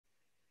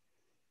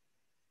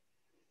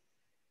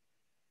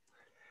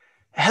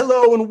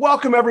Hello and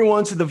welcome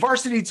everyone to the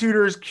Varsity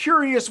Tutors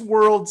Curious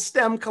World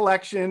STEM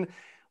collection,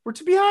 where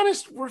to be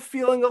honest, we're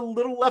feeling a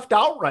little left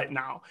out right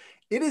now.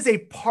 It is a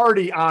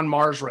party on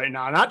Mars right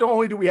now. Not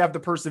only do we have the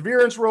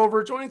Perseverance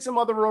rover joining some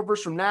other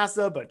rovers from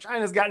NASA, but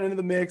China's gotten into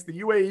the mix. The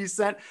UAE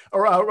sent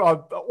or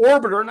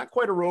orbiter, not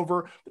quite a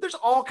rover, but there's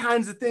all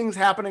kinds of things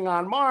happening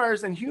on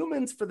Mars, and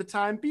humans, for the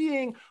time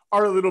being,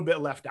 are a little bit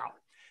left out.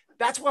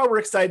 That's why we're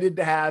excited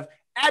to have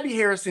Abby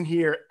Harrison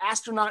here,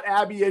 Astronaut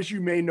Abby, as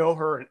you may know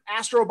her, an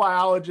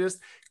astrobiologist,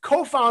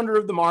 co-founder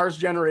of the Mars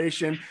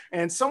Generation,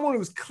 and someone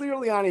who's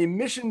clearly on a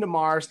mission to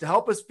Mars to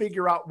help us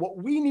figure out what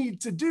we need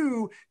to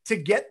do to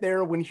get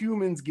there when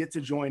humans get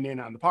to join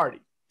in on the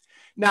party.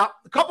 Now,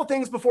 a couple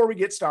things before we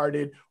get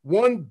started.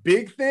 One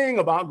big thing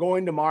about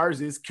going to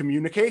Mars is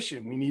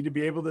communication. We need to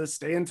be able to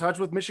stay in touch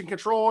with mission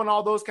control and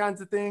all those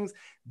kinds of things.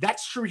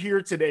 That's true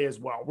here today as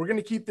well. We're going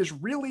to keep this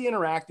really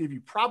interactive.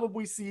 You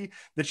probably see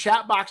the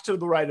chat box to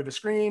the right of the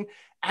screen.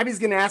 Abby's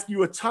going to ask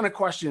you a ton of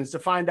questions to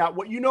find out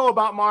what you know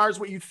about Mars,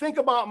 what you think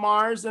about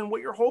Mars, and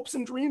what your hopes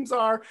and dreams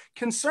are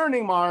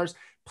concerning Mars.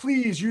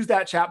 Please use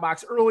that chat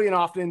box early and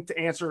often to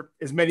answer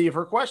as many of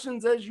her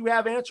questions as you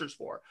have answers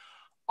for.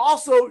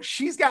 Also,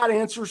 she's got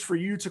answers for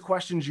you to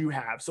questions you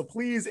have. So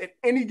please, at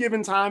any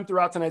given time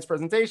throughout tonight's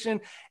presentation,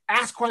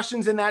 ask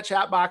questions in that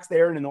chat box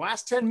there. And in the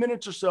last 10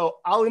 minutes or so,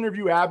 I'll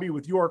interview Abby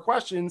with your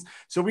questions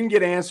so we can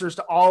get answers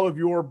to all of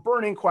your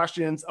burning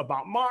questions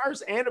about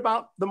Mars and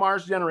about the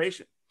Mars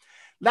generation.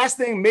 Last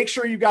thing, make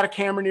sure you've got a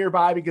camera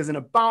nearby because in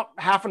about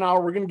half an hour,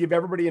 we're going to give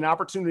everybody an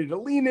opportunity to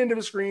lean into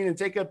the screen and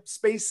take a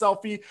space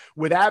selfie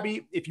with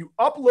Abby. If you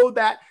upload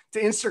that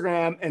to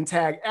Instagram and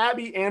tag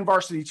Abby and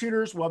Varsity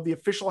Tutors, we'll have the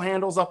official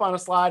handles up on a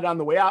slide on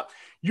the way out.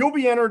 You'll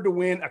be entered to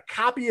win a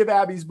copy of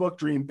Abby's book,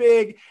 Dream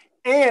Big,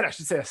 and I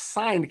should say a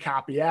signed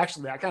copy,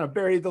 actually. I kind of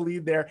buried the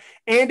lead there,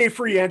 and a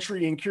free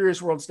entry in Curious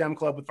World STEM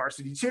Club with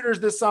Varsity Tutors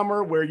this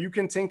summer, where you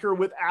can tinker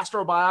with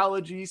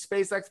astrobiology,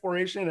 space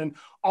exploration, and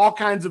all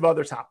kinds of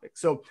other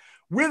topics. So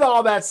with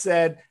all that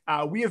said,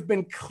 we have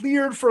been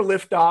cleared for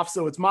liftoff,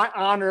 so it's my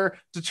honor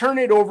to turn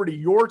it over to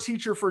your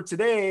teacher for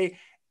today,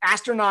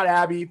 Astronaut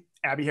Abby,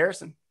 Abby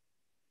Harrison.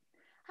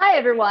 Hi,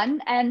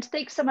 everyone, and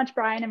thanks so much,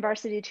 Brian and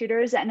Varsity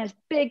Tutors, and a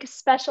big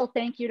special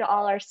thank you to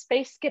all our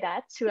space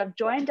cadets who have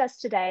joined us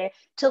today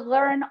to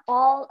learn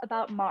all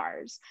about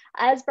Mars.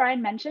 As Brian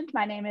mentioned,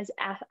 my name is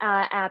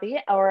Abby,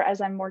 or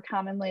as I'm more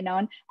commonly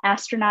known,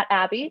 Astronaut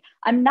Abby.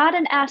 I'm not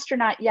an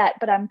astronaut yet,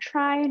 but I'm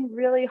trying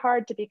really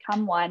hard to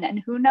become one, and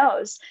who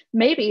knows,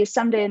 maybe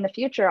someday in the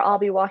future I'll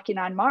be walking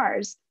on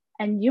Mars,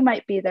 and you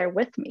might be there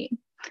with me.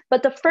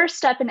 But the first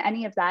step in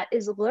any of that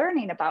is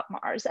learning about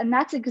Mars, and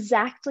that's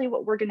exactly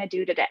what we're going to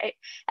do today.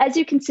 As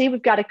you can see,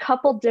 we've got a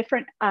couple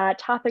different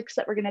topics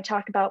that we're going to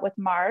talk about with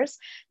Mars.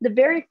 The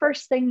very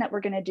first thing that we're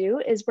going to do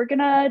is we're going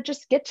to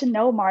just get to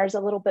know Mars a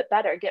little bit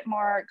better, get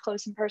more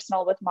close and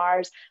personal with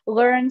Mars,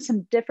 learn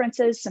some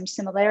differences, some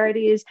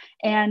similarities,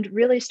 and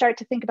really start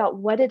to think about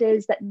what it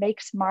is that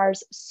makes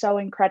Mars so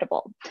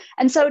incredible.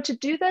 And so to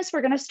do this,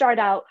 we're going to start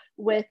out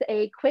with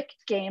a quick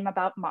game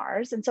about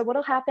Mars. And so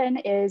what'll happen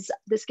is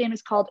this game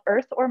is called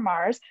Earth or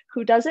Mars,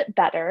 Who Does It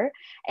Better?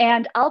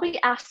 And I'll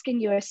be asking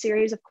you a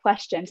series of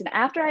questions. And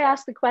after I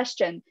ask the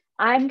question,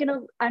 I'm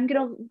gonna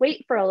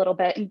wait for a little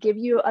bit and give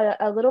you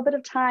a little bit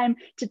of time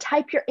to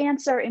type your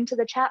answer into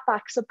the chat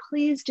box. So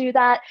please do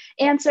that.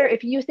 Answer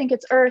if you think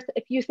it's Earth,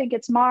 if you think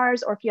it's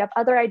Mars, or if you have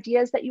other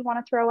ideas that you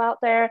want to throw out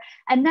there.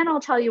 And then I'll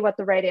tell you what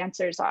the right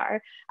answers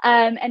are.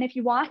 And if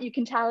you want, you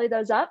can tally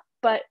those up,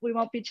 but we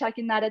won't be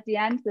checking that at the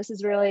end. This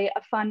is really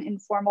a fun,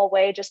 informal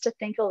way just to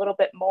think a little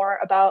bit more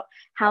about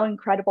how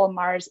incredible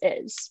Mars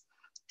is.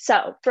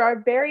 So for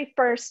our very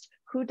first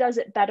Who Does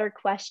It Better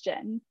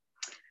question,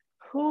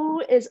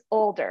 who is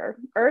older,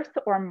 Earth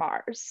or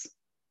Mars?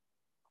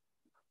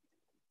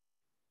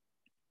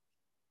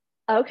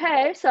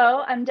 Okay,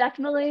 so I'm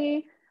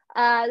definitely,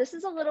 this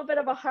is a little bit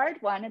of a hard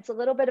one. It's a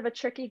little bit of a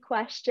tricky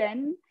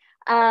question,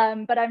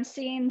 but I'm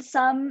seeing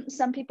some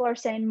people are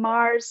saying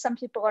Mars, some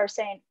people are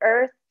saying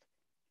Earth.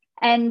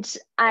 And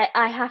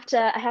I have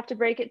to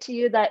break it to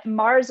you that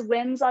Mars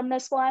wins on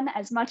this one.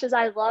 As much as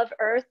I love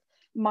Earth,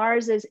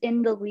 Mars is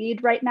in the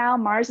lead right now.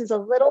 Mars is a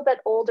little bit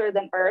older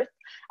than Earth.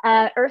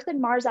 Earth and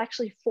Mars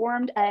actually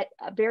formed at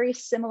very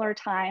similar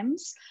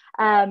times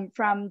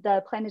from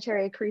the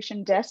planetary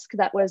accretion disk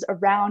that was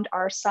around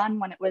our sun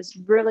when it was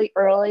really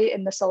early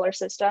in the solar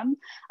system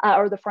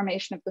or the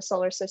formation of the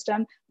solar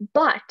system.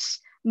 But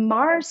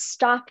Mars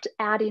stopped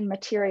adding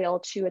material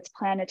to its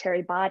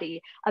planetary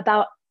body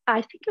about,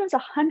 I think it was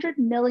 100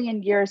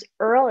 million years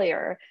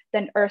earlier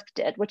than Earth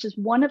did, which is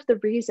one of the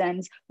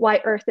reasons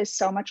why Earth is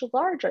so much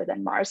larger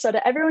than Mars. So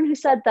to everyone who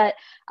said that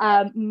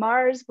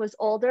Mars was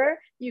older,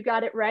 you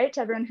got it right.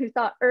 To everyone who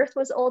thought Earth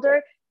was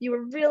older, you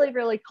were really,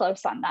 really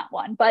close on that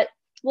one. But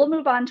we'll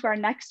move on to our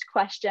next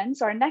question.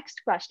 So our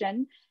next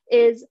question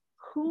is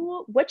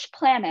which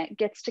planet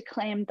gets to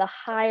claim the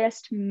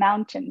highest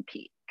mountain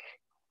peak?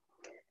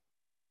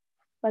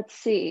 Let's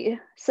see.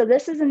 So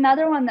this is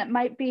another one that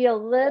might be a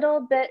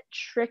little bit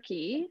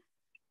tricky.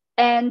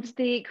 And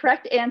the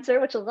correct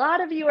answer, which a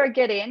lot of you are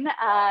getting,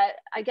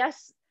 I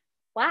guess,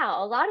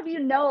 wow, a lot of you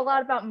know a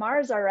lot about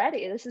Mars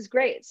already. This is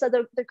great. So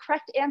the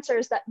correct answer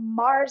is that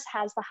Mars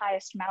has the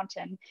highest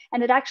mountain,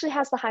 and it actually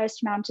has the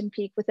highest mountain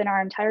peak within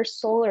our entire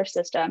solar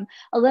system,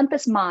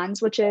 Olympus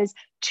Mons, which is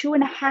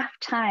 2.5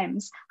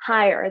 times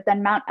higher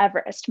than Mount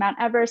Everest. Mount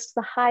Everest is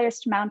the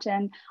highest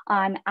mountain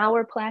on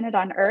our planet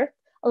on Earth.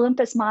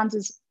 Olympus Mons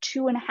is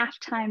 2.5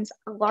 times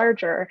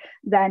larger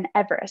than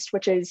Everest,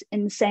 which is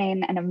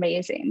insane and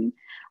amazing.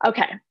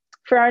 Okay,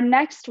 for our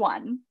next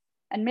one,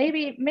 and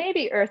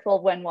maybe Earth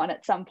will win one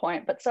at some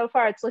point, but so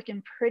far it's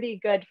looking pretty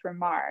good for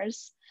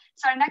Mars.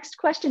 So our next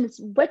question is,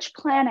 which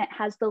planet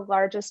has the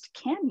largest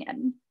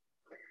canyon?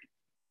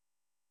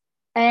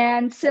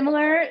 And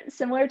similar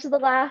to the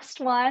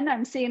last one,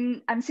 I'm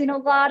seeing a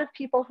lot of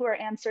people who are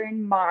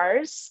answering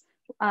Mars.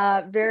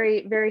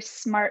 Very, very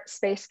smart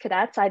space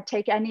cadets. I'd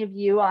take any of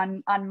you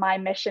on my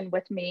mission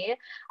with me.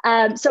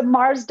 So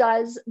Mars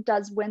does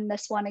win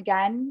this one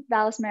again.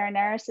 Valles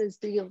Marineris is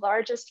the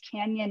largest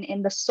canyon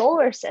in the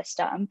solar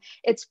system.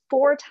 It's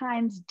 4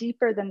 times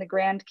deeper than the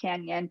Grand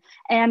Canyon.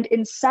 And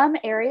in some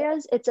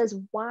areas, it's as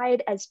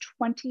wide as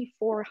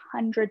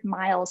 2,400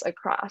 miles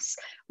across,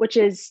 which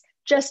is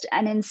just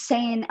an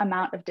insane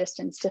amount of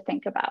distance to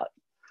think about.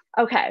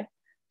 Okay,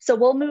 so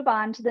we'll move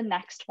on to the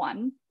next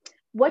one.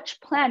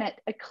 Which planet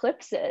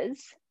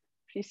eclipses,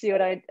 if you see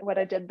what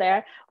I did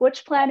there,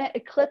 which planet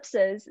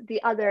eclipses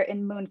the other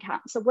in moon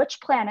count? So which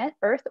planet,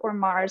 Earth or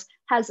Mars,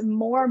 has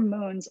more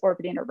moons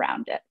orbiting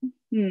around it?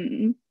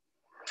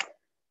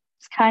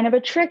 It's kind of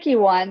a tricky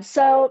one.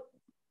 So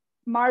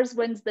Mars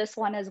wins this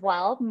one as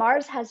well.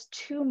 Mars has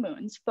 2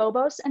 moons,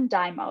 Phobos and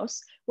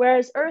Deimos,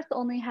 whereas Earth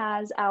only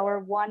has our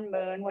 1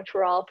 moon, which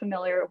we're all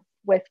familiar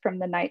with from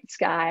the night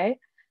sky.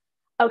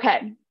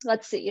 Okay,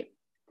 let's see.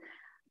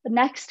 The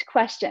next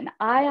question,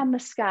 eye on the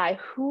sky,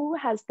 who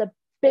has the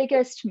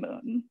biggest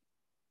moon?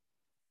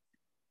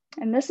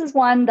 And this is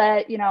one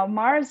that, you know,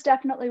 Mars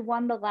definitely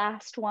won the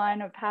last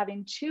one of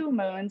having 2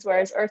 moons,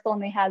 whereas Earth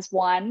only has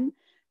 1.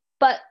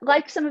 But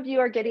like some of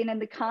you are getting in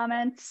the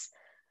comments,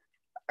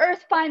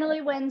 Earth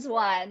finally wins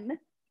one.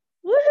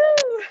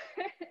 Woohoo!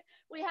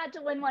 We had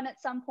to win one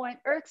at some point.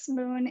 Earth's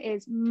moon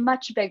is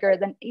much bigger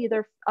than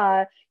either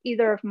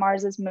of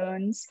Mars's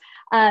moons.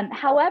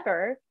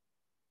 However,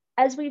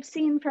 as we've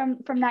seen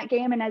from that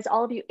game, and as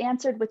all of you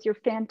answered with your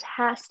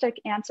fantastic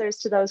answers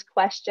to those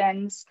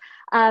questions,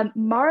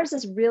 Mars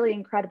is really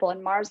incredible,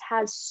 and Mars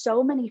has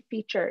so many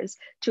features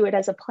to it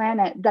as a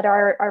planet that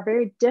are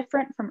very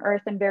different from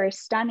Earth and very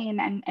stunning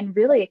and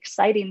really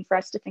exciting for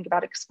us to think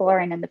about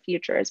exploring in the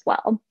future as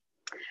well.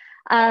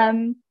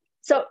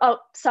 Oh,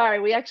 sorry,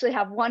 we actually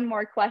have one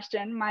more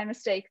question, my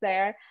mistake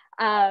there.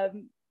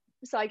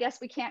 So I guess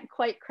we can't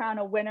quite crown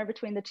a winner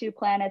between the 2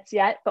 planets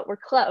yet, but we're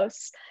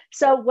close.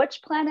 So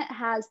which planet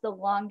has the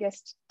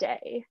longest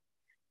day?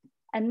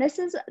 And this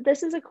is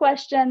a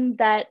question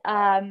that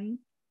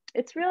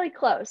it's really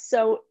close.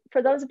 So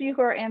for those of you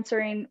who are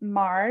answering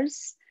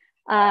Mars,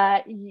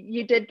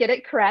 you did get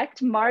it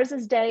correct.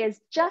 Mars's day is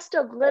just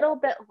a little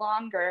bit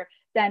longer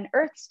than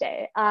Earth's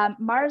day. A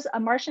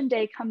Martian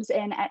day comes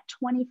in at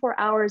 24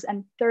 hours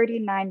and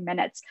 39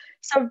 minutes.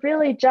 So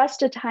really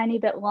just a tiny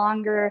bit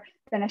longer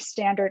than a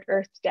standard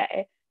Earth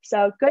day.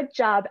 So good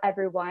job,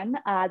 everyone.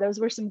 Those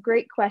were some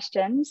great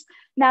questions.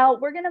 Now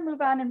we're gonna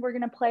move on and we're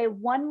gonna play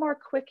one more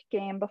quick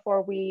game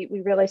before we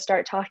really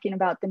start talking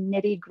about the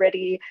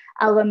nitty-gritty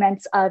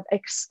elements of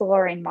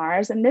exploring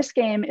Mars. And this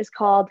game is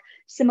called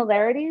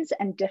Similarities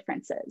and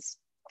Differences.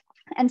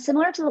 And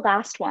similar to the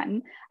last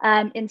one,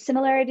 in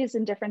similarities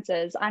and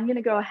differences, I'm going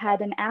to go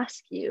ahead and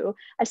ask you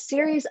a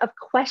series of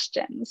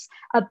questions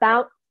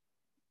about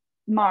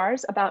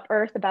Mars, about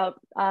Earth,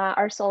 about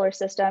our solar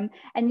system.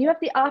 And you have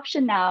the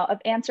option now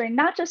of answering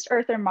not just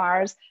Earth or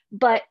Mars,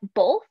 but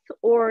both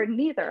or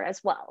neither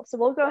as well. So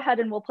we'll go ahead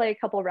and we'll play a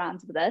couple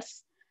rounds of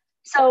this.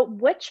 So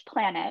which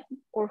planet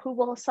or who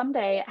will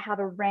someday have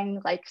a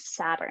ring like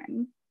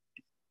Saturn?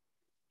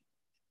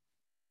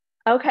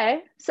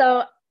 Okay,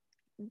 so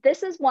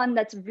this is one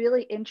that's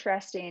really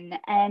interesting.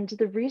 And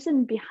the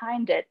reason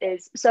behind it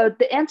is, so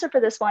the answer for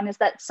this one is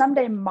that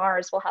someday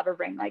Mars will have a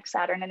ring like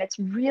Saturn. And it's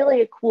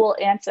really a cool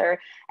answer.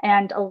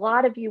 And a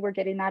lot of you were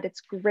getting that.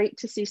 It's great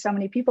to see so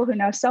many people who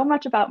know so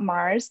much about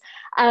Mars.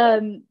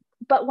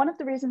 But one of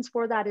the reasons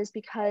for that is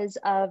because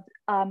of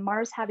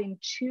Mars having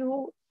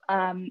 2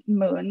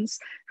 moons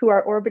who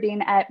are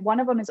orbiting at, one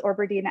of them is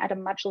orbiting at a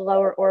much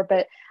lower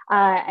orbit.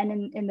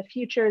 And in the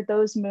future,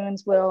 those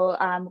moons will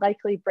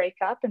likely break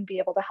up and be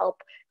able to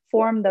help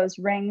form those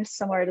rings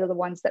similar to the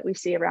ones that we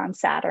see around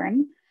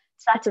Saturn.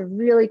 So that's a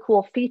really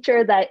cool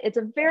feature that it's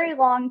a very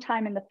long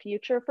time in the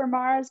future for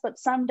Mars, but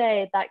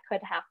someday that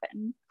could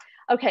happen.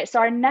 Okay, so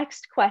our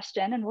next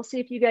question, and we'll see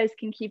if you guys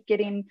can keep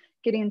getting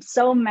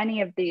so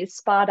many of these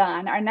spot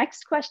on. Our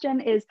next question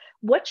is,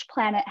 which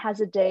planet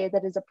has a day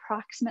that is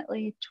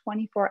approximately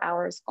 24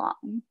 hours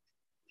long?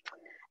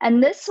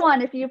 And this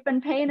one, if you've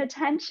been paying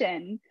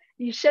attention,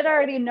 you should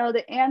already know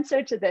the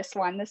answer to this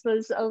one. This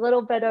was a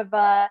little bit of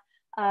a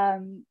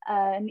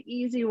an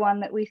easy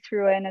one that we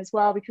threw in as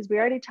well, because we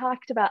already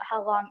talked about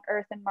how long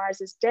Earth and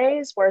Mars's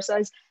days were.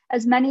 So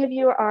as many of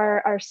you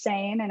are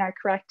saying and are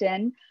correct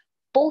in,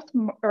 both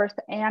Earth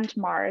and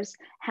Mars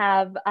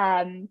have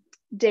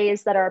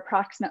days that are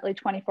approximately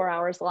 24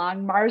 hours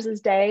long.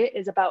 Mars's day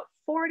is about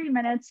 40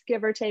 minutes,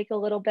 give or take a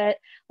little bit,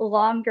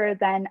 longer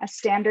than a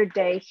standard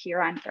day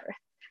here on Earth.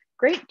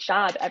 Great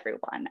job,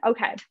 everyone.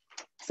 Okay,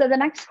 so the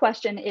next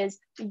question is,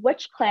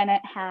 which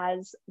planet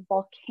has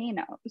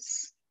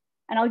volcanoes?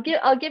 And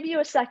I'll give you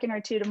a second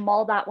or two to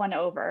mull that one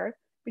over,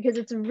 because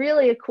it's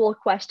really a cool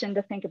question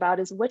to think about,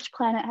 is which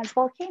planet has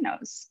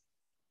volcanoes?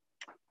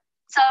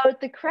 So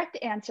the correct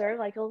answer,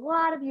 like a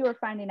lot of you are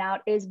finding out,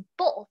 is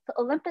both.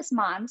 Olympus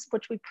Mons,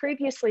 which we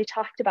previously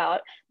talked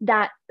about,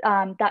 that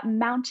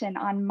mountain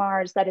on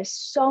Mars that is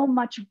so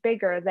much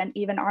bigger than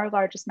even our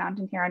largest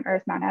mountain here on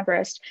Earth, Mount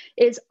Everest,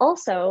 is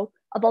also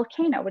a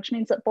volcano, which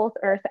means that both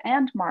Earth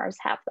and Mars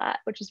have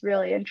that, which is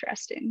really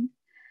interesting.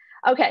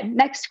 Okay,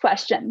 next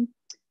question.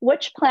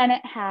 Which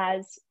planet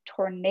has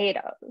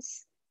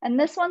tornadoes? And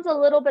this one's a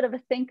little bit of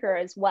a thinker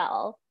as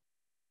well.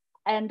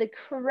 And the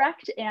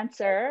correct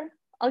answer,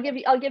 I'll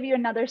give you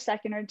another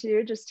second or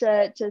two just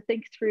to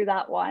think through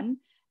that one.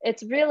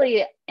 It's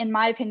really, in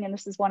my opinion,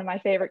 this is one of my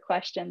favorite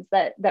questions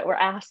that we're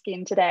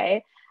asking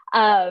today.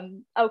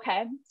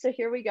 Okay, so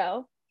here we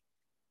go.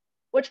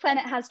 Which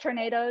planet has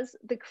tornadoes?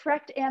 The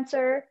correct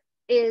answer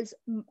is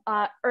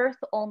Earth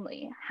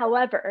only.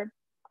 However,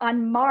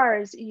 on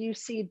Mars, you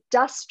see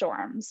dust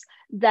storms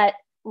that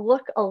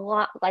look a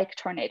lot like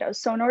tornadoes.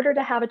 So in order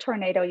to have a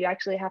tornado, you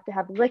actually have to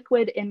have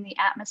liquid in the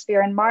atmosphere,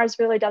 and Mars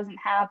really doesn't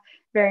have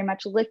very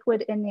much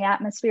liquid in the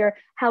atmosphere.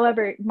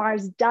 However,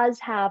 Mars does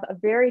have a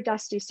very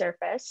dusty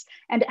surface,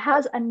 and it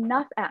has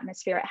enough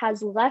atmosphere. It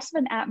has less of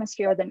an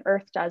atmosphere than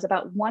Earth does,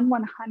 about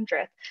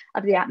 1/100th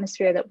of the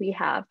atmosphere that we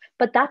have,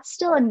 but that's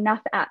still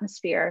enough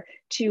atmosphere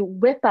to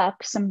whip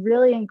up some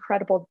really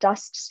incredible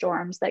dust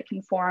storms that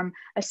can form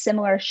a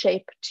similar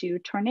shape to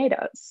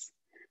tornadoes.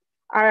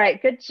 All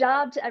right, good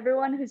job to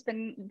everyone who's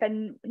been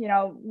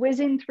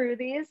whizzing through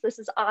these. This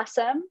is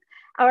awesome.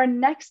 Our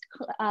next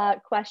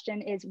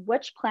question is,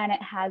 which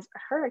planet has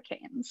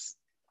hurricanes?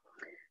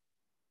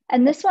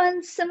 And this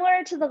one's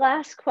similar to the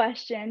last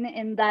question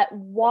in that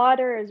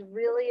water is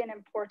really an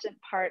important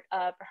part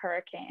of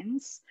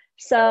hurricanes.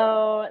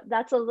 So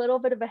that's a little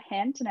bit of a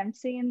hint, and I'm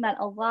seeing that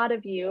a lot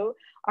of you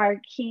are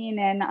keen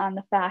in on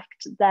the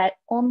fact that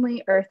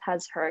only Earth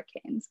has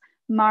hurricanes.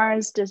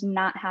 Mars does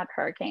not have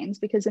hurricanes,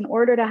 because in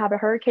order to have a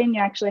hurricane, you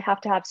actually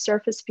have to have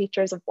surface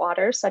features of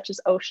water, such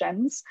as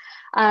oceans.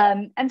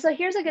 And so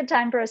here's a good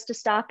time for us to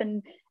stop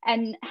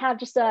and have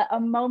just a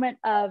moment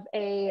of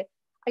I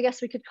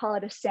guess we could call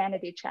it a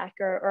sanity check,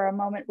 or a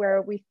moment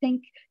where we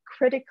think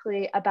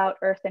critically about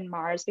Earth and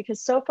Mars,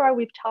 because so far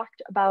we've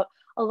talked about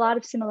a lot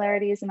of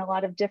similarities and a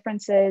lot of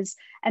differences.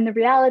 And the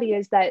reality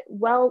is that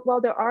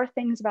while there are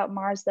things about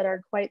Mars that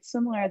are quite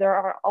similar, there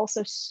are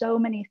also so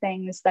many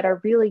things that are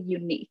really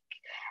unique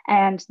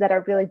and that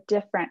are really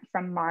different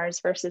from Mars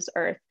versus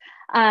Earth.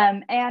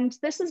 And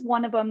this is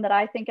one of them that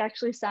I think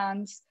actually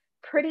sounds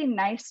pretty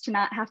nice, to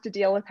not have to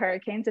deal with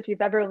hurricanes. If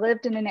you've ever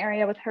lived in an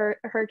area with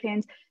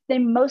hurricanes, they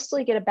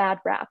mostly get a bad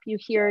rap. You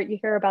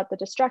hear about the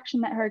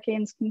destruction that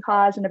hurricanes can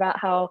cause and about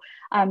how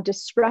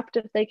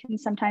disruptive they can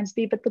sometimes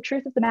be. But the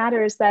truth of the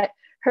matter is that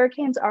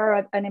hurricanes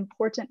are an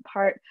important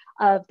part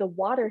of the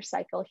water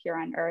cycle here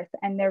on Earth,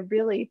 and they're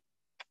really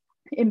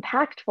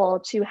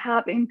impactful to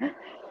having,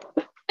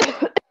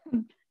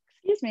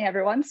 excuse me,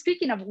 everyone,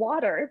 speaking of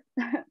water.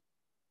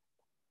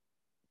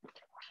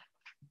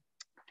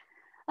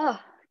 Oh,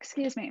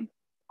 excuse me.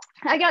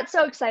 I got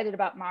so excited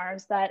about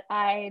Mars that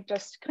I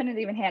just couldn't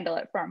even handle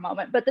it for a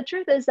moment. But the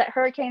truth is that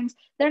hurricanes,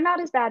 they're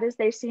not as bad as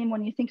they seem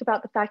when you think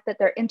about the fact that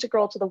they're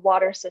integral to the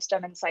water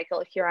system and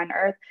cycle here on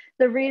Earth.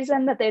 The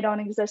reason that they don't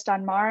exist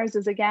on Mars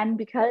is, again,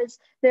 because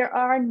there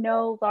are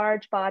no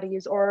large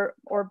bodies or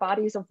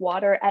bodies of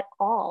water at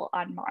all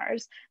on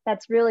Mars.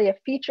 That's really a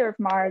feature of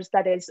Mars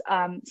that is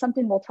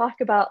something we'll talk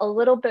about a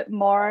little bit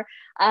more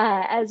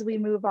as we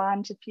move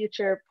on to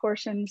future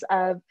portions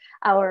of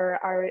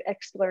our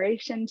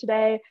exploration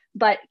today.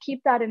 But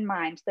keep that in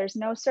mind. There's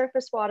no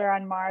surface water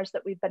on Mars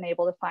that we've been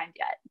able to find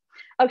yet.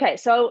 Okay,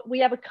 so we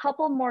have a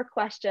couple more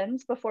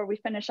questions before we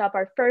finish up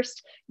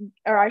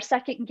our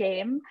second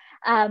game.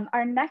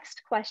 Our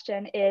next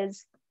question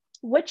is,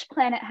 which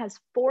planet has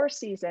 4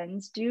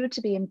 seasons due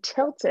to being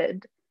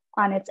tilted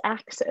on its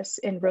axis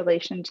in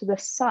relation to the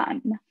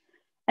sun?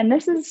 And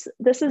this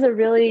is a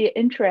really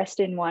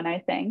interesting one, I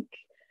think.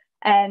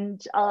 And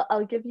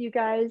I'll give you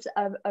guys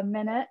a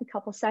minute, a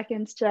couple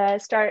seconds to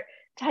start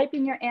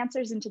typing your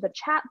answers into the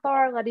chat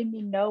bar, letting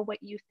me know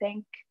what you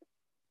think.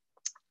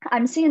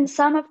 I'm seeing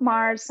some of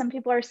Mars, some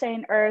people are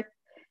saying Earth,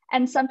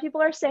 and some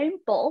people are saying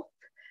both.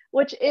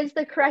 which is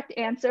the correct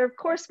answer. Of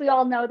course, we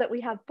all know that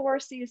we have 4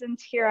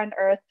 seasons here on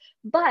Earth,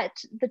 but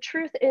the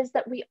truth is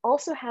that we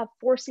also have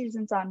 4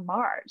 seasons on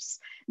Mars.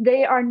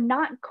 They are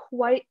not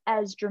quite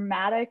as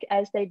dramatic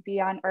as they'd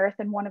be on Earth.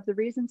 And one of the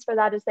reasons for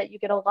that is that you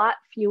get a lot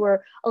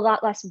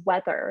less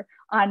weather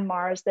on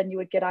Mars than you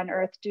would get on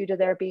Earth due to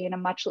there being a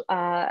much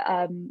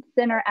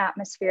thinner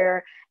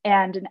atmosphere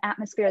and an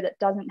atmosphere that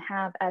doesn't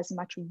have as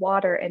much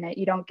water in it.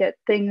 You don't get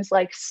things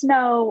like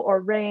snow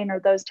or rain or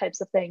those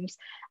types of things.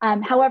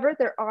 However,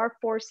 there are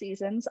 4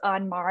 seasons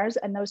on Mars,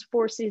 and those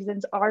 4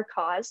 seasons are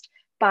caused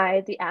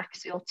by the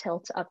axial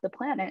tilt of the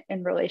planet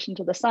in relation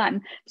to the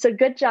sun. So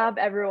good job,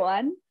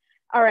 everyone.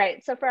 All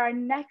right, so for our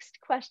next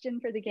question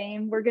for the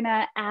game, we're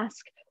gonna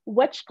ask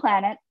which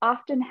planet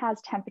often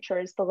has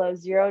temperatures below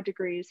 0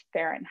 degrees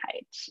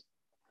Fahrenheit?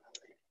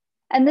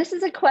 And this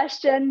is a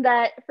question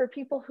that for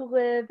people who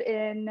live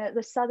in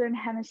the Southern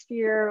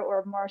Hemisphere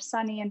or more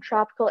sunny and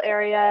tropical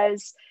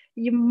areas,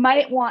 you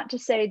might want to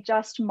say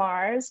just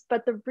Mars,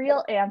 but the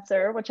real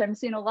answer, which I'm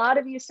seeing a lot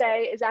of you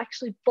say, is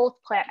actually both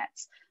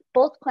planets.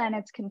 Both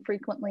planets can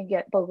frequently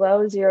get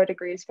below 0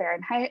 degrees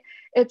Fahrenheit.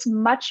 It's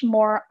much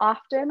more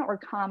often or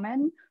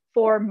common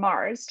for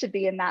Mars to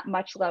be in that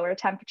much lower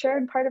temperature.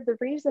 And part of the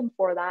reason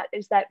for that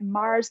is that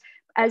Mars,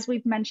 as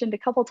we've mentioned a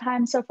couple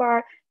times so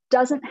far,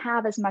 doesn't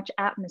have as much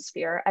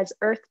atmosphere as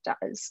Earth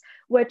does,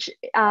 which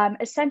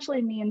essentially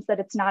means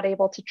that it's not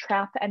able to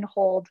trap and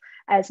hold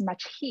as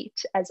much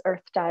heat as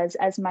Earth does,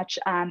 as much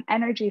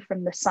energy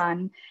from the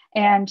sun.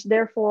 And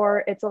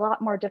therefore, it's a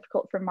lot more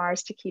difficult for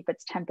Mars to keep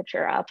its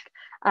temperature up.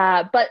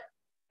 But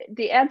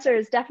the answer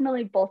is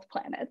definitely both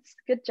planets.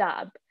 Good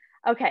job.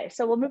 Okay,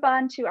 so we'll move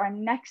on to our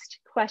next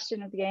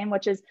question of the game,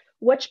 which is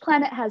which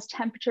planet has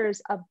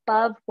temperatures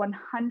above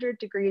 100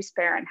 degrees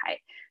Fahrenheit?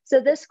 So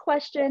this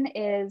question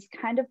is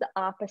kind of the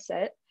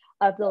opposite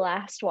of the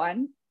last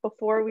one.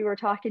 Before we were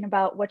talking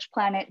about which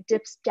planet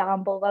dips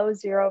down below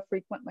 0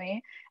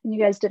 frequently, and you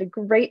guys did a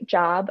great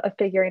job of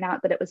figuring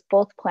out that it was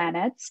both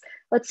planets.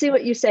 Let's see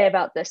what you say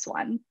about this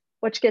one,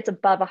 which gets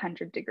above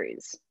 100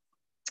 degrees.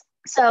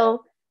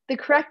 So the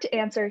correct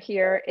answer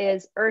here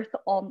is Earth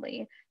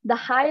only. The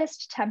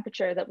highest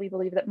temperature that we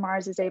believe that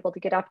Mars is able to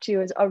get up to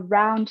is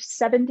around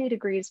 70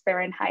 degrees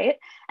Fahrenheit.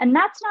 And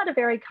that's not a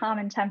very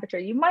common temperature.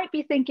 You might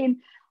be thinking,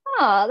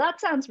 oh, that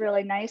sounds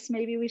really nice.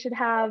 Maybe we should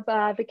have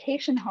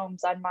vacation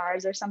homes on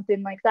Mars or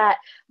something like that.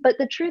 But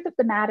the truth of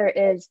the matter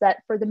is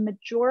that for the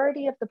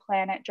majority of the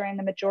planet during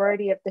the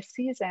majority of the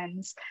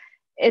seasons,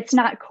 it's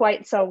not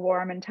quite so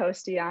warm and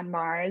toasty on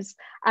Mars.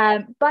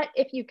 But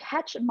if you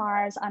catch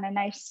Mars on a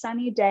nice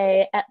sunny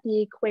day at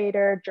the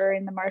equator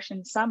during the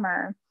Martian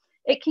summer,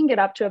 it can get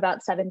up to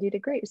about 70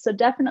 degrees. So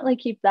definitely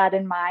keep that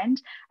in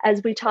mind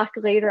as we talk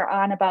later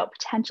on about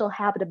potential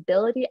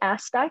habitability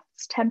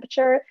aspects.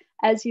 Temperature,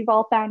 as you've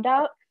all found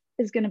out,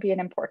 is going to be an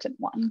important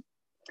one.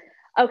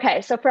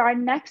 Okay, so for our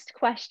next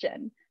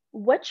question,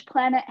 which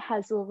planet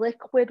has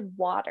liquid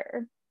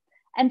water?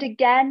 And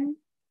again,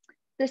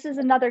 this is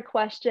another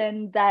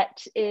question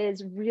that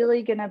is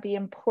really going to be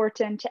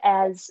important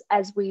as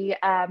we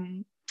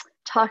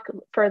talk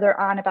further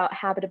on about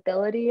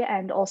habitability,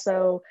 and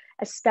also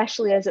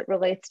especially as it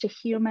relates to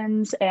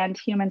humans and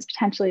humans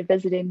potentially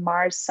visiting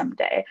Mars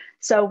someday.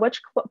 So which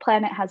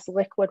planet has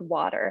liquid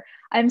water?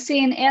 I'm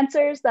seeing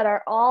answers that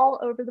are all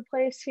over the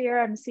place here.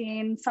 I'm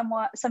seeing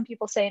some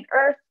people saying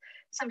Earth,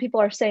 some people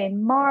are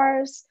saying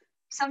Mars,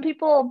 someone's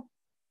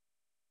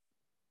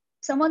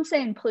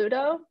saying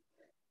Pluto.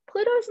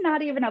 Pluto's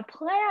not even a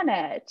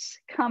planet.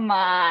 Come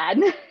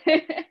on.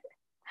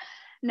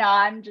 No,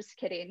 I'm just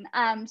kidding.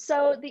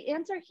 So the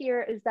answer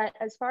here is that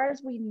as far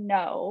as we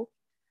know,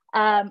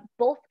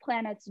 both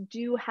planets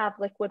do have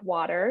liquid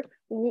water.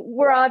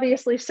 We're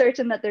obviously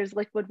certain that there's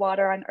liquid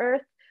water on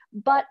Earth,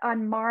 but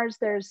on Mars,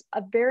 there's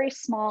a very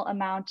small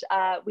amount.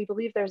 We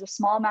believe there's a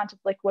small amount of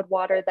liquid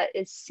water that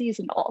is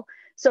seasonal.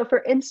 So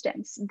for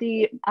instance,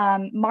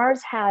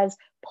 Mars has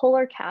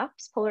polar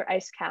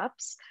ice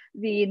caps.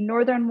 The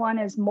northern one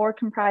is more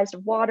comprised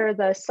of water.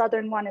 The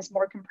southern one is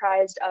more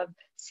comprised of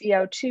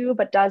CO2,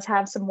 but does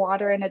have some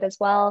water in it as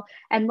well.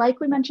 And like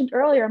we mentioned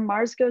earlier,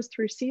 Mars goes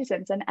through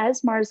seasons. And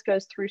as Mars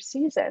goes through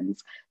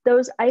seasons,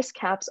 those ice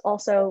caps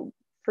also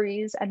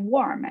freeze and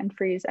warm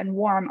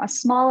a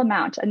small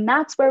amount. And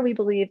that's where we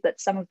believe that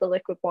some of the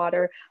liquid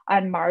water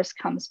on Mars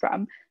comes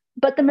from.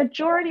 But the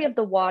majority of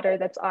the water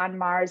that's on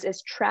Mars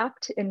is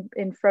trapped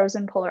in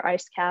frozen polar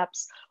ice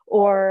caps,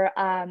 or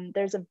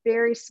there's a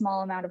very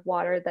small amount of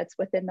water that's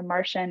within the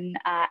Martian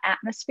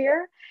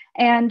atmosphere.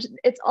 And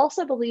it's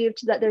also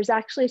believed that there's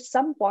actually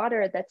some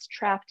water that's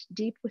trapped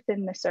deep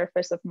within the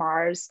surface of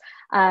Mars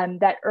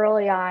that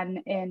early on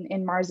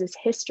in Mars's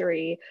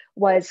history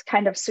was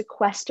kind of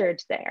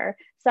sequestered there.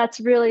 So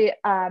that's really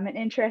an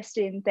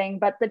interesting thing.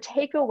 But the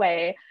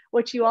takeaway,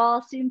 which you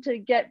all seem to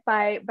get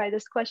by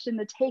this question,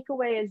 the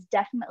takeaway is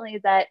definitely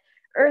that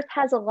Earth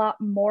has a lot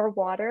more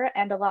water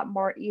and a lot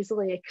more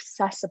easily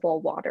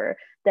accessible water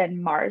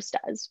than Mars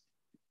does.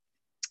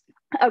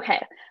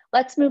 Okay,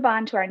 let's move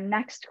on to our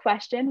next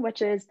question,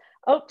 which is,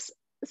 oops,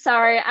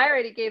 Sorry, I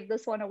already gave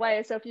this one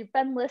away. So if you've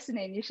been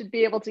listening, you should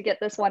be able to get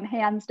this one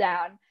hands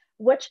down.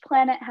 Which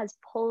planet has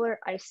polar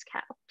ice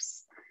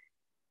caps?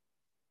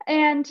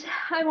 And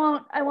I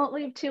won't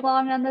leave too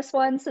long on this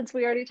one since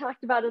we already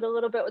talked about it a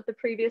little bit with the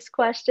previous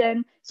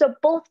question. So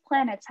both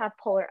planets have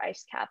polar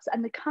ice caps,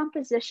 and the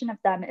composition of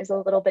them is a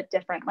little bit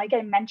different. Like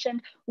I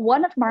mentioned,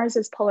 one of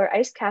Mars's polar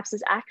ice caps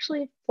is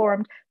actually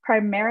formed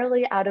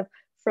primarily out of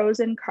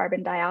frozen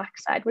carbon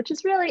dioxide, which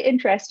is really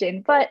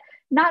interesting, but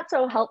not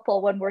so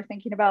helpful when we're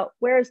thinking about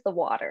where's the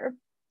water.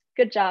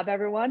 Good job,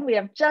 everyone. We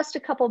have just a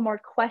couple more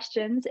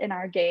questions in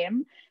our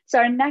game. So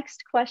our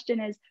next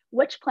question is,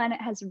 which planet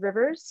has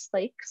rivers,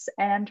 lakes,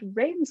 and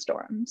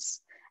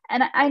rainstorms?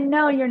 And I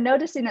know you're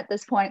noticing at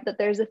this point that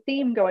there's a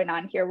theme going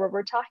on here where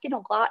we're talking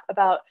a lot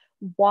about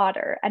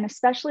water, and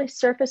especially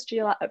surface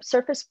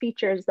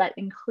features that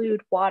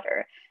include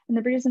water. And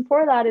the reason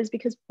for that is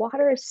because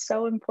water is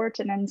so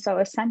important and so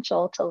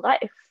essential to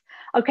life.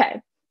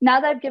 Okay, now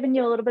that I've given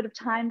you a little bit of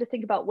time to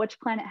think about which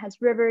planet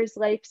has rivers,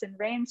 lakes, and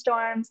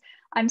rainstorms,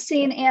 I'm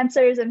seeing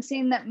answers. I'm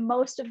seeing that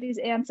most of these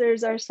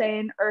answers are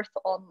saying Earth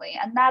only,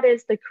 and that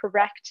is the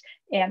correct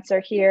answer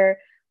here.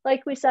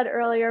 Like we said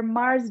earlier,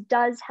 Mars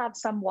does have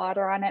some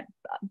water on it,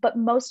 but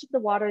most of the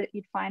water that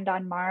you'd find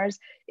on Mars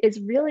is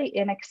really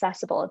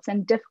inaccessible. It's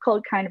in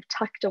difficult, kind of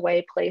tucked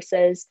away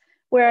places.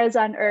 Whereas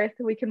on Earth,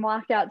 we can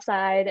walk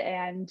outside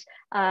and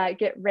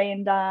get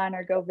rained on,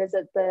 or go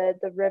visit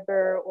the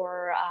river,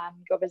 or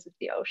go visit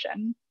the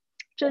ocean.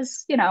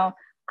 Just, you know,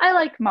 I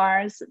like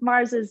Mars.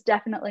 Mars is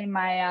definitely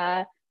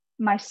my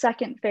my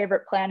second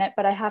favorite planet,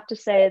 but I have to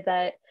say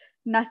that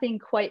nothing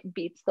quite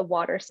beats the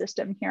water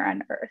system here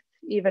on Earth,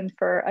 even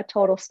for a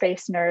total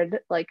space nerd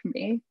like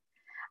me.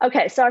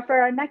 Okay, so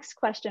for our next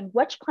question,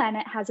 which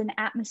planet has an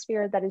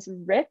atmosphere that is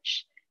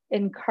rich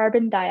in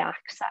carbon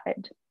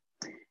dioxide?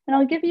 And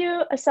I'll give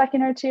you a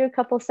second or two, a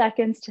couple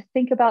seconds to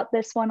think about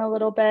this one a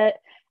little bit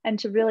and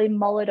to really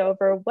mull it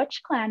over.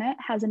 Which planet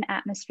has an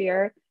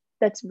atmosphere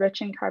that's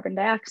rich in carbon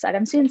dioxide?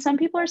 I'm seeing some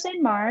people are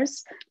saying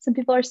Mars, some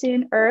people are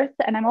saying Earth,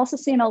 and I'm also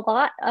seeing a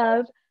lot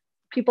of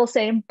people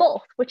saying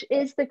both, which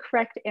is the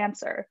correct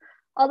answer.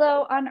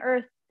 Although on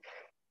Earth,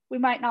 we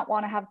might not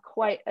want to have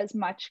quite as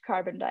much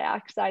carbon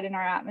dioxide in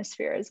our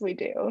atmosphere as we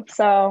do.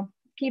 So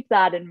keep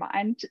that in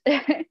mind.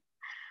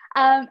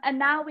 And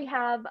now we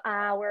have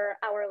our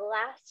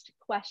last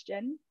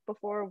question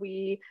before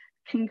we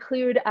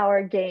conclude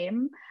our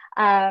game,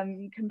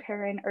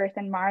 comparing Earth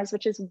and Mars,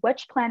 which is,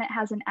 which planet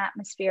has an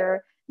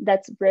atmosphere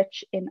that's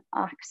rich in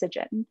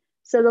oxygen?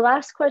 So the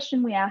last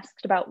question we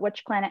asked about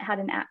which planet had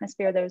an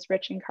atmosphere that was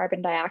rich in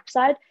carbon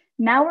dioxide.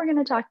 Now we're going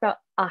to talk about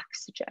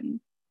oxygen.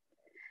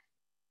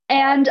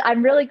 And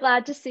I'm really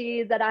glad to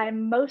see that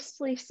I'm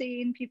mostly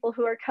seeing people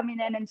who are coming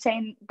in and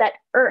saying that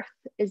Earth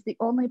is the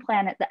only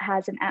planet that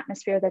has an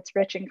atmosphere that's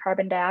rich in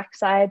carbon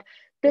dioxide.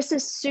 This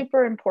is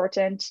super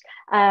important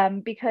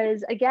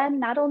because,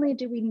 again, not only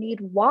do we need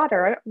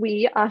water,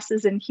 us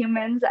as in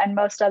humans and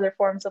most other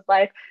forms of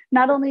life,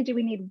 not only do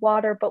we need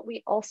water, but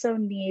we also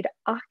need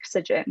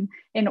oxygen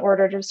in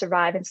order to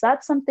survive. And so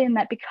that's something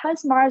that,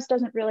 because Mars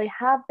doesn't really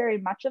have very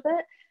much of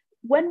it,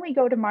 when we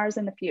go to Mars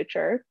in the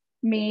future,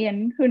 me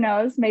and who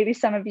knows, maybe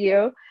some of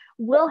you,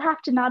 we'll have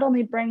to not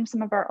only bring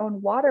some of our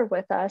own water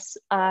with us,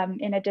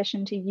 in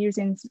addition to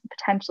using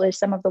potentially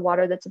some of the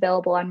water that's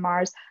available on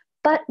Mars,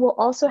 but we'll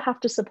also have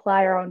to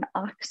supply our own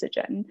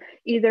oxygen,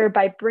 either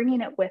by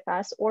bringing it with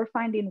us or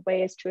finding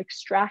ways to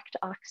extract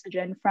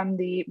oxygen from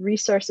the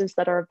resources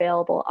that are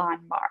available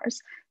on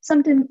Mars.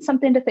 Something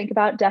to think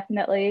about,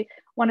 definitely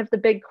one of the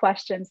big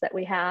questions that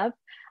we have.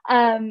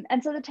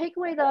 And so the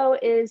takeaway, though,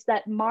 is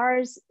that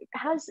Mars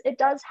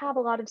does have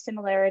a lot of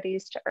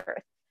similarities to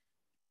Earth,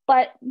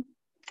 but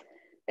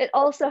it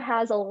also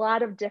has a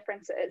lot of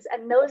differences.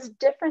 And those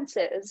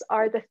differences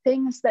are the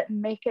things that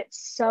make it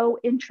so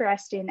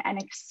interesting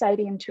and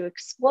exciting to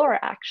explore,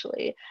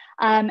 actually.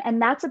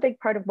 And that's a big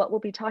part of what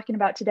we'll be talking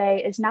about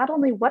today, is not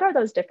only what are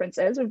those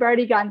differences, we've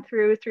already gone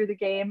through the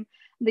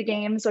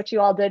games, which you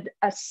all did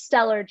a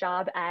stellar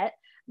job at,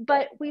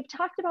 but we've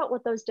talked about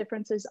what those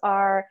differences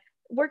are.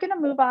 We're going to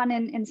move on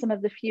in some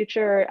of the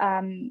future,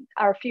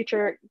 our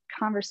future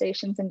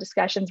conversations and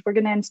discussions. We're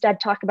going to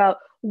instead talk about,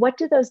 what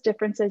do those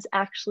differences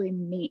actually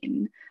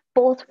mean,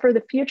 both for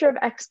the future of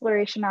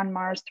exploration on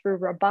Mars through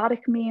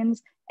robotic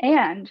means,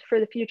 and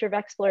for the future of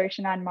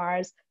exploration on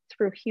Mars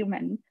through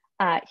human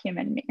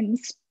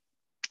means.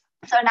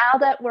 So now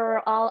that we're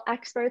all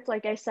experts,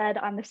 like I said,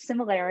 on the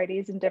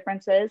similarities and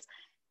differences,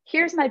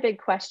 here's my big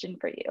question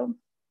for you.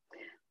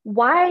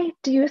 Why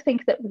do you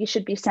think that we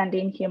should be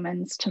sending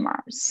humans to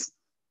Mars?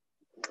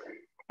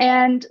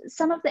 And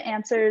some of the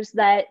answers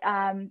that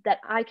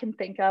I can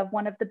think of,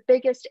 one of the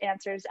biggest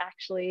answers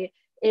actually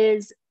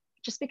is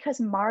just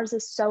because Mars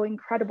is so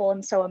incredible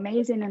and so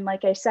amazing. And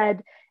like I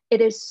said,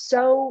 it is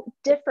so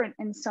different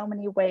in so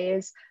many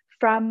ways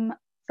from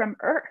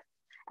Earth.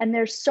 And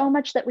there's so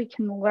much that we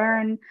can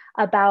learn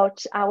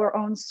about our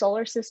own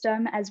solar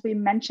system. As we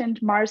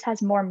mentioned, Mars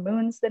has more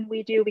moons than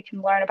we do. We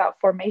can learn about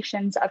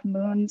formations of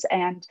moons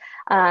and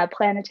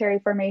planetary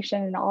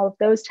formation and all of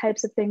those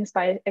types of things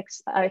by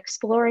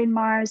exploring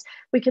Mars.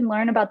 We can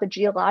learn about the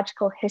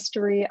geological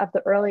history of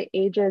the early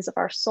ages of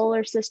our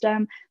solar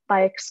system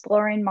by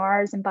exploring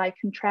Mars and by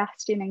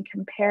contrasting and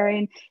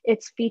comparing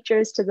its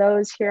features to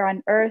those here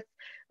on Earth.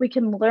 We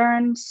can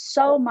learn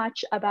so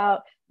much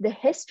about the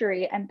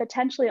history and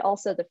potentially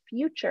also the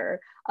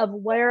future of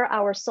where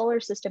our solar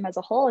system as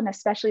a whole, and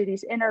especially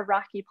these inner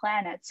rocky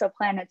planets, so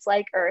planets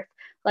like Earth,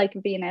 like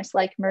Venus,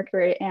 like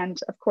Mercury, and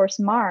of course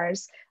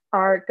Mars,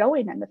 are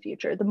going in the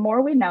future. The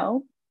more we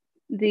know,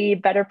 the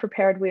better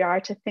prepared we are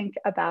to think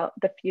about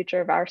the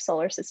future of our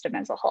solar system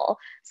as a whole.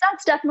 So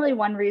that's definitely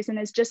one reason,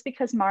 is just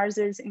because Mars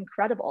is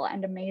incredible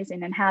and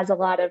amazing and has a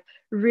lot of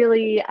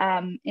really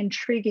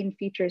intriguing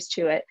features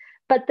to it.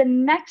 But the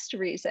next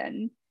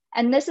reason,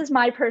 and this is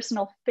my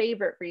personal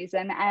favorite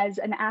reason as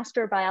an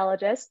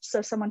astrobiologist,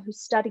 so someone who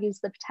studies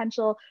the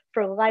potential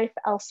for life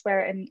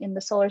elsewhere in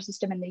the solar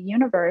system and the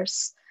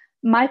universe,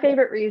 my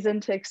favorite reason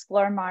to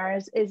explore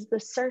Mars is the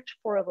search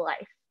for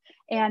life,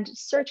 and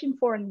searching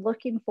for and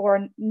looking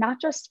for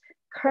not just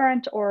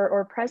current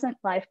or present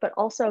life, but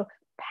also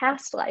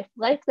past life,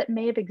 life that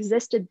may have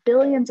existed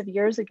billions of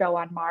years ago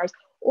on Mars,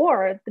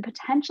 or the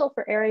potential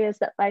for areas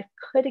that life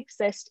could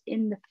exist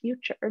in the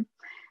future.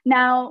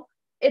 Now,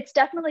 it's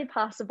definitely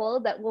possible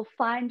that we'll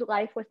find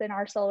life within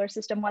our solar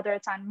system, whether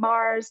it's on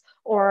Mars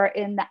or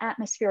in the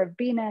atmosphere of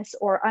Venus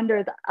or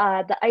under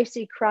the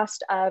icy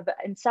crust of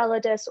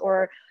Enceladus,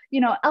 or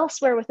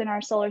elsewhere within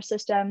our solar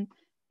system.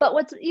 But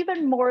what's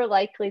even more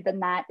likely than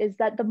that is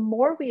that the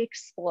more we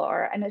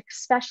explore, and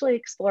especially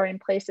exploring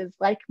places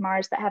like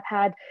Mars that have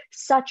had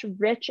such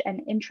rich and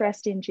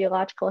interesting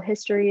geological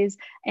histories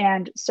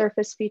and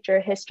surface feature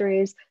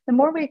histories, the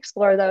more we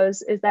explore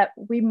those is that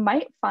we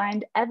might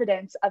find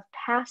evidence of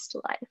past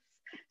life.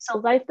 So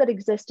life that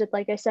existed,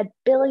 like I said,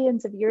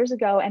 billions of years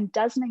ago and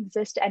doesn't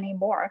exist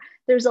anymore.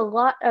 There's a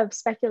lot of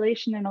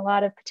speculation and a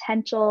lot of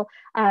potential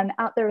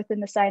out there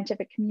within the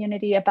scientific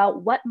community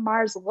about what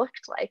Mars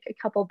looked like a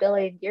couple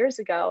billion years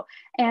ago.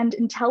 And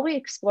until we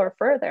explore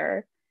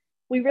further,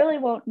 we really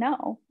won't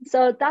know.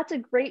 So that's a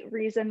great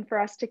reason for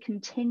us to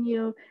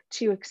continue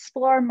to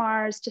explore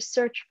Mars, to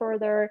search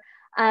further.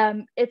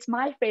 It's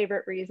my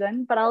favorite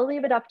reason, but I'll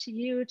leave it up to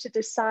you to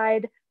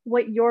decide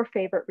what your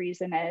favorite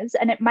reason is.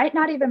 And it might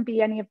not even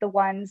be any of the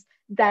ones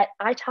that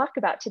I talk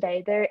about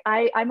today.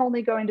 I'm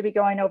only going to be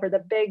going over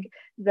the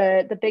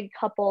big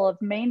couple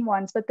of main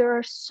ones, but there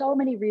are so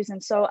many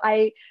reasons. So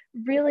I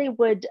really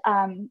would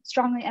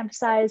strongly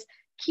emphasize,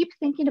 keep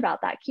thinking about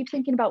that. Keep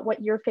thinking about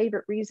what your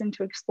favorite reason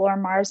to explore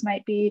Mars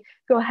might be.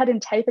 Go ahead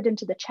and type it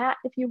into the chat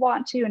if you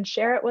want to and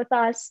share it with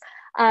us.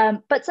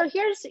 But so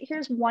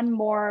here's one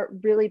more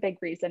really big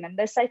reason. And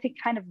this, I think,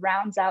 kind of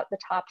rounds out the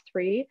top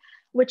three,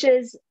 which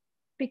is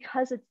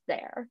because it's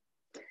there.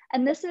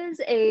 And this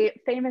is a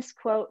famous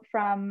quote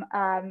from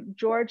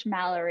George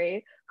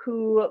Mallory,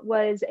 who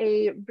was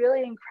a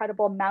really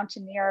incredible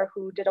mountaineer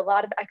who did a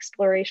lot of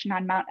exploration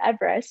on Mount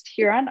Everest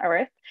here on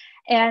Earth.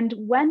 And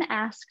when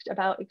asked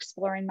about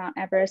exploring Mount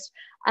Everest,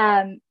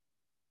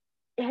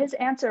 his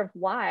answer of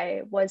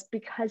why was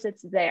because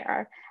it's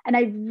there. And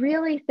I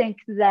really think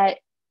that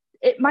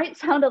it might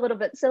sound a little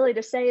bit silly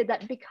to say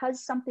that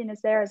because something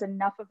is there is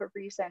enough of a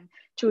reason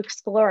to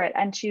explore it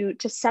and to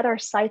set our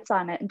sights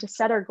on it and to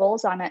set our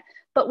goals on it.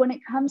 But when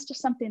it comes to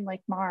something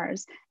like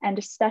Mars, and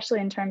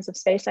especially in terms of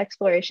space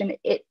exploration,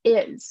 it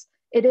is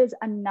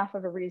enough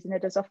of a reason.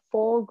 It is a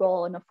full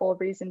goal and a full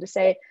reason to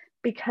say,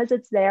 because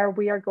it's there,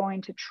 we are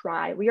going to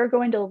try. We are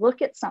going to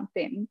look at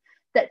something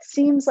that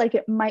seems like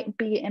it might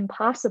be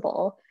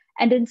impossible.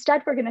 And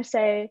instead, we're going to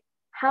say,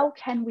 how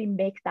can we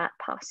make that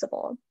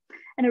possible?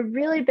 And a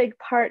really big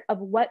part of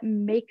what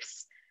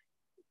makes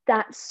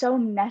that so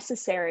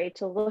necessary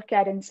to look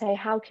at and say,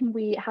 how can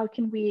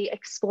we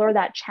explore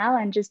that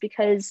challenge, is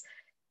because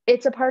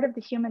it's a part of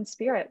the human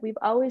spirit. We've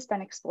always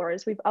been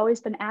explorers. We've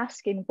always been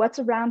asking, what's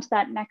around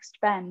that next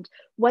bend?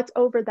 What's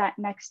over that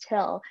next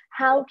hill?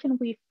 How can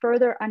we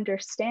further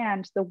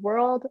understand the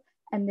world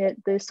and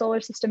the solar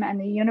system and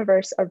the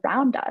universe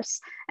around us?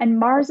 And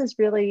Mars is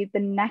really the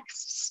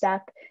next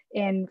step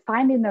in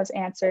finding those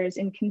answers,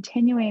 in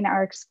continuing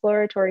our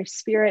exploratory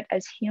spirit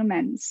as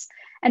humans.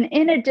 And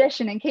in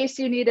addition, in case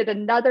you needed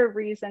another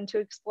reason to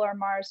explore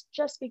Mars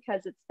just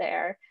because it's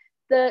there,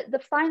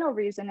 the final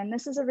reason, and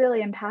this is a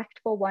really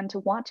impactful one to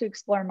want to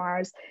explore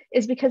Mars,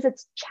 is because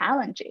it's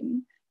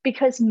challenging.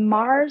 Because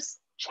Mars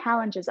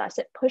challenges us.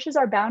 It pushes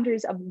our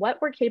boundaries of what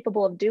we're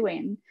capable of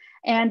doing.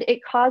 And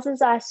it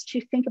causes us to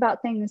think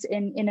about things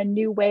in a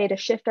new way, to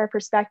shift our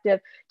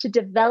perspective, to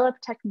develop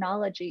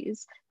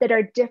technologies that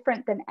are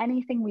different than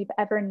anything we've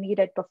ever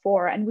needed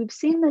before. And we've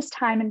seen this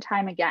time and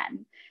time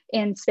again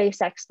in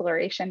space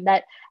exploration,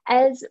 that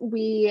as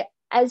we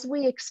as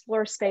we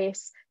explore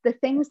space, the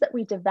things that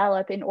we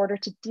develop in order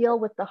to deal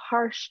with the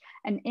harsh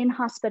and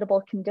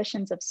inhospitable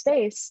conditions of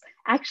space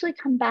actually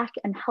come back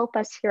and help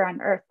us here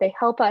on Earth. They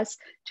help us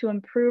to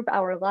improve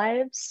our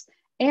lives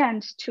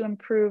and to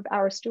improve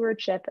our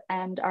stewardship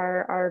and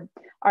our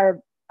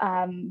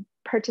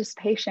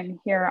participation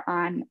here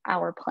on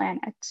our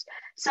planet.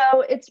 So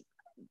it's,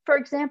 for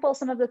example,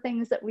 some of the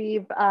things that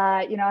we've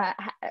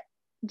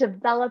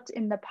developed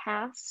in the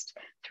past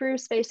through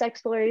space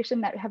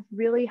exploration that have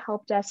really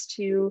helped us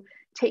to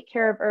take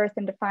care of Earth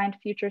and to find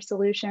future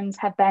solutions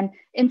have been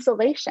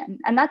insulation.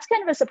 And that's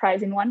kind of a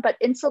surprising one, but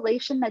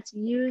insulation that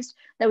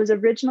was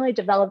originally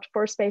developed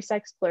for space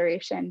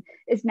exploration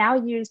is now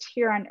used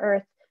here on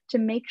Earth to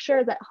make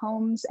sure that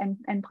homes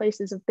and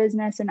places of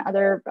business and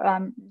other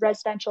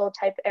residential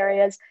type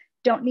areas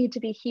don't need to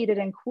be heated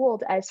and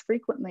cooled as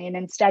frequently, and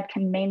instead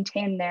can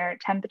maintain their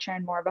temperature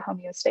in more of a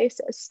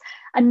homeostasis.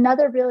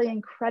 Another really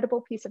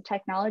incredible piece of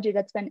technology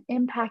that's been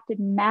impacted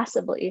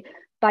massively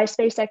by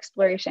space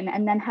exploration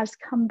and then has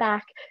come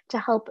back to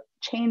help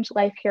change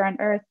life here on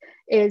Earth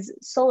is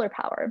solar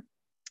power.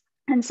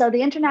 And so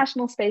the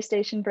International Space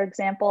Station, for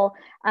example,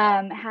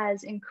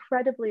 has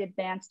incredibly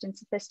advanced and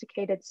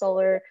sophisticated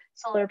solar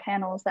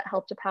panels that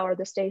help to power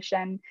the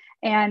station,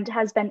 and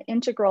has been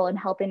integral in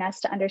helping us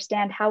to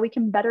understand how we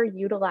can better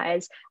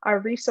utilize our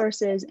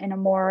resources in a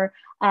more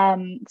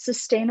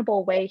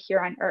sustainable way here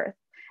on Earth.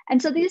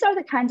 And so these are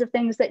the kinds of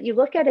things that you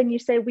look at and you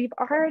say, we've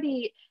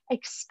already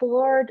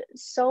explored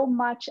so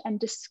much and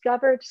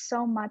discovered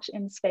so much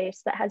in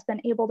space that has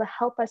been able to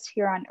help us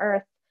here on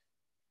Earth.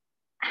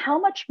 How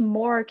much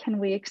more can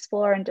we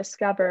explore and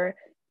discover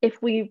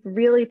if we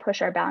really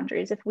push our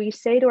boundaries? If we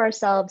say to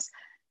ourselves,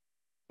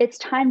 it's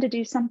time to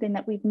do something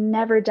that we've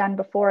never done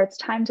before. It's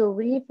time to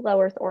leave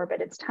low Earth orbit.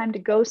 It's time to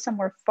go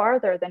somewhere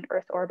farther than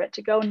Earth orbit,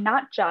 to go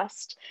not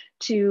just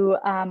to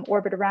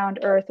orbit around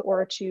Earth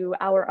or to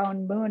our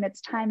own moon.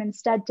 It's time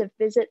instead to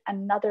visit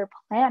another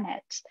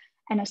planet,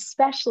 and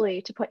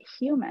especially to put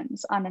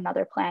humans on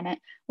another planet.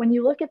 When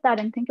you look at that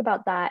and think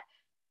about that,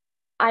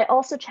 I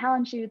also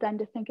challenge you then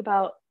to think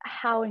about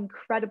how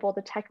incredible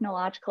the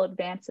technological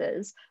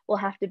advances will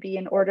have to be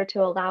in order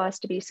to allow us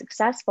to be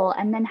successful,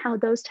 and then how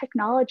those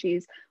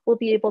technologies will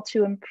be able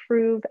to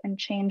improve and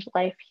change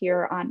life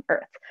here on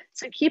Earth.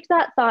 So keep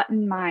that thought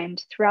in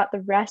mind throughout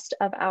the rest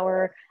of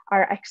our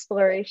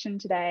exploration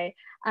today.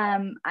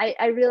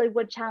 I really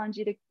would challenge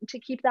you to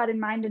keep that in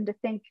mind and to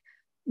think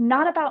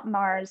not about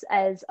Mars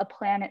as a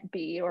planet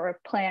B or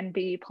a plan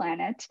B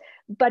planet,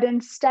 but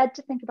instead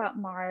to think about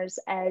Mars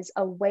as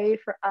a way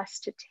for us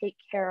to take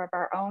care of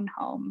our own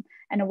home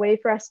and a way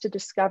for us to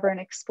discover and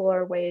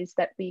explore ways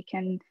that we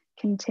can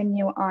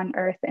continue on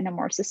Earth in a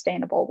more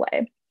sustainable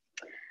way.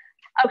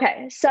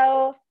 Okay,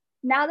 so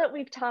now that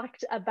we've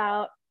talked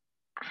about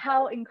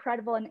how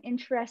incredible and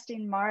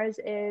interesting Mars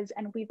is,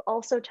 and we've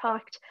also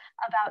talked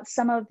about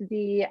some of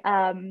the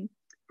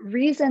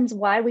reasons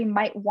why we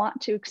might want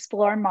to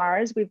explore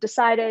Mars, we've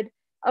decided,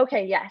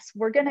 okay, yes,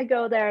 we're going to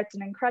go there. It's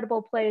an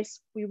incredible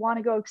place. We want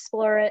to go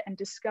explore it and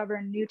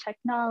discover new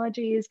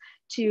technologies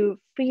to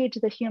feed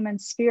the human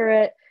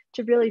spirit,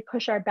 to really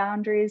push our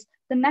boundaries.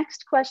 The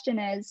next question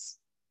is,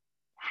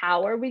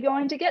 how are we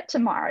going to get to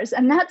Mars?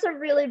 And that's a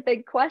really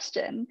big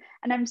question.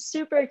 And I'm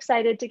super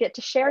excited to get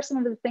to share some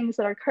of the things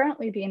that are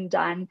currently being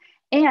done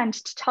and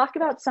to talk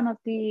about some of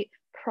the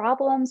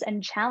problems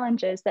and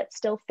challenges that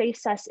still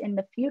face us in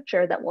the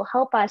future that will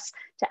help us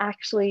to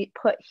actually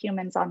put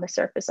humans on the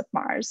surface of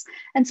Mars.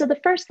 And so the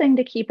first thing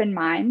to keep in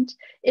mind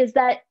is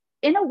that,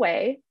 in a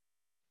way,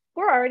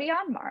 we're already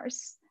on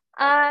Mars.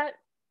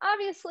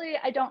 Obviously,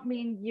 I don't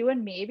mean you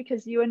and me,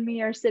 because you and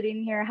me are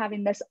sitting here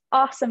having this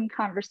awesome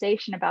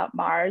conversation about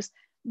Mars,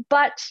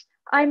 but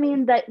I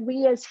mean that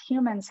we as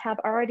humans have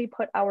already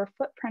put our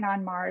footprint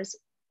on Mars,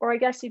 or I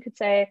guess you could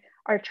say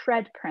our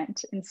tread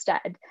print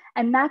instead,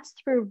 and that's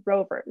through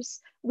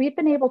rovers. We've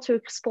been able to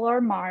explore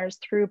Mars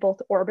through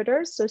both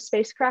orbiters, so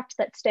spacecraft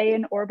that stay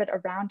in orbit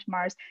around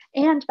Mars,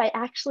 and by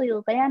actually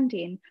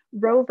landing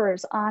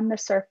rovers on the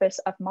surface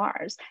of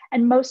Mars.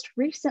 And most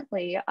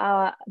recently,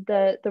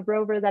 the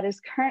rover that is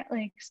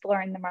currently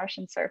exploring the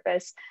Martian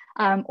surface,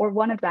 or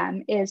one of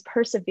them, is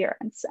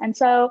Perseverance. And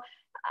so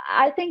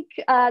I think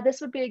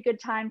this would be a good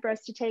time for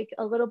us to take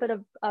a little bit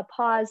of a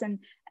pause and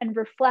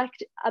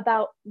reflect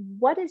about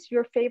what is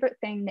your favorite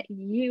thing that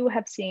you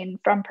have seen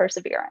from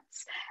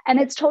Perseverance. And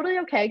it's totally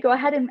okay. Go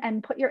ahead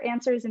and put your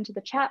answers into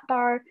the chat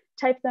bar,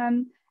 type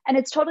them. And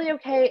it's totally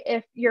okay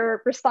if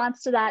your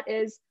response to that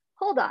is,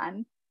 hold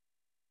on,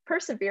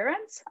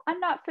 Perseverance?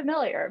 I'm not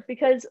familiar,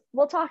 because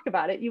we'll talk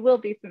about it. You will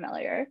be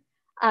familiar.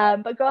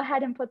 But go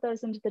ahead and put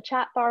those into the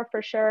chat bar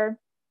for sure.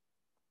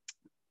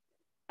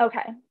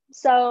 Okay,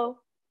 so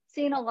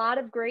seeing a lot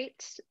of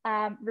great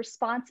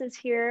responses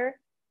here.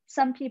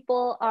 Some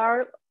people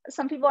are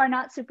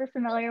not super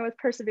familiar with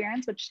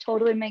Perseverance, which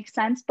totally makes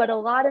sense, but a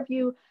lot of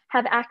you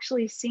have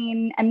actually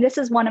seen, and this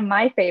is one of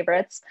my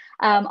favorites.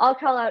 I'll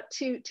call out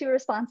two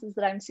responses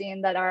that I'm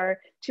seeing that are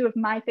two of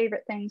my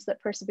favorite things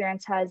that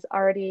Perseverance has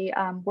already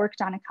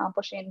worked on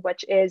accomplishing,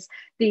 which is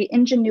the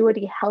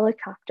Ingenuity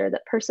helicopter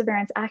that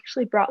Perseverance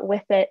actually brought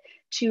with it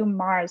to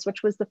Mars,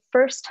 which was the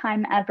first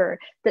time ever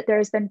that there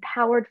has been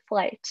powered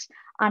flight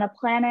on a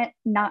planet,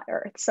 not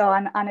Earth, so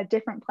on a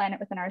different planet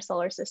within our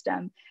solar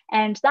system.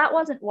 And that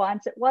wasn't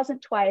once, it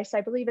wasn't twice,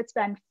 I believe it's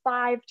been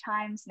 5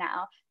 times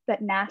now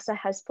that NASA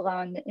has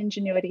flown the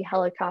Ingenuity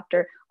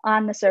helicopter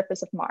on the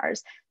surface of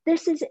Mars.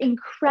 This is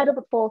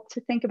incredible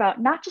to think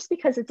about, not just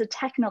because it's a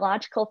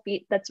technological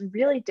feat that's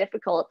really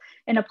difficult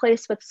in a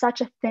place with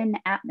such a thin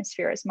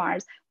atmosphere as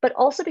Mars, but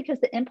also because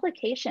the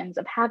implications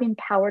of having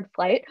powered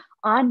flight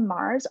on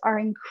Mars are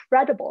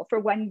incredible for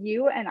when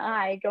you and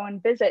I go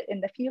and visit in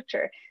the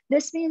future.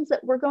 This means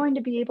that we're going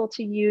to be able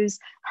to use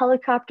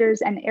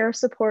helicopters and air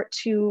support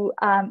to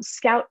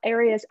scout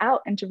areas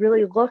out and to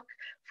really look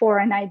for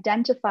and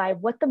identify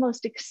what the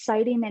most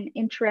exciting and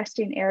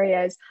interesting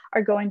areas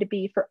are going to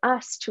be for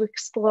us to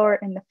explore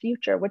in the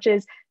future, which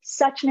is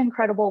such an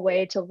incredible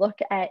way to look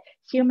at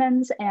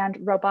humans and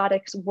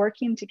robotics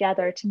working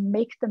together to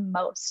make the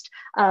most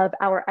of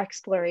our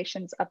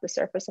explorations of the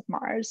surface of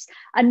Mars.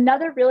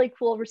 Another really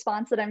cool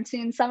response that I'm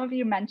seeing some of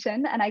you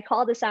mention, and I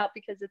call this out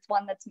because it's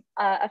one that's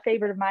a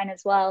favorite of mine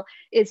as well,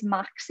 is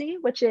MOXIE,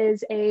 which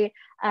is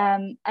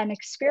an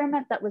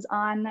experiment that was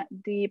on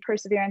the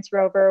Perseverance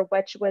rover,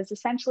 which was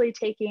essentially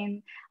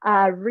taking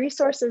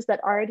resources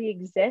that already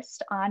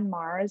exist on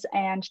Mars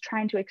and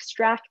trying to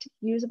extract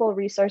usable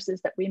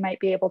resources that we might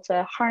be able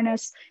to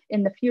harness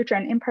in the future.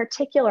 And in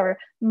particular,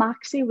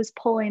 MOXIE was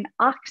pulling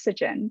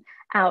oxygen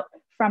out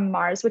from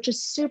Mars, which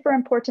is super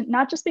important,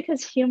 not just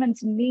because humans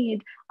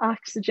need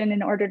oxygen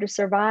in order to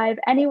survive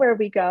anywhere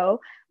we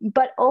go,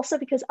 but also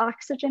because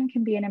oxygen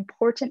can be an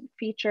important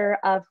feature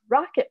of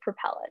rocket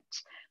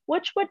propellant,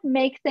 which would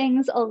make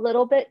things a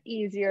little bit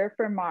easier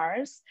for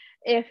Mars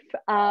if,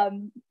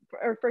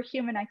 or for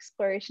human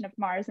exploration of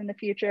Mars in the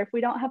future, if we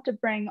don't have to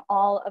bring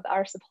all of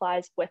our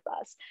supplies with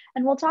us.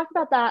 And we'll talk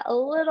about that a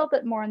little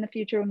bit more in the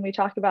future when we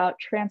talk about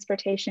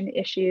transportation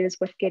issues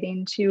with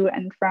getting to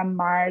and from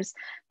Mars.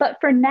 But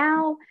for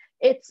now,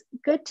 it's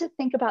good to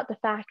think about the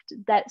fact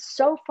that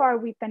so far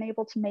we've been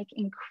able to make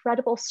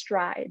incredible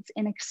strides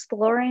in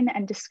exploring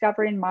and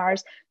discovering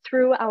Mars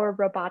through our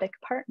robotic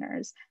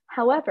partners.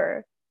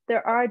 However,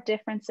 there are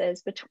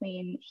differences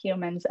between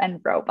humans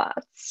and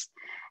robots.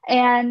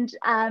 And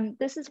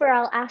this is where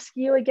I'll ask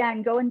you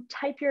again, go and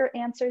type your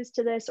answers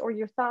to this or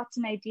your thoughts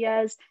and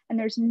ideas. And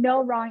there's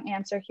no wrong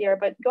answer here,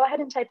 but go ahead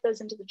and type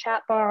those into the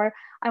chat bar.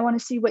 I want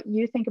to see what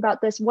you think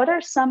about this. What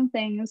are some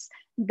things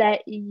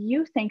that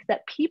you think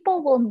that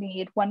people will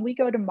need when we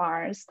go to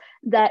Mars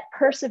that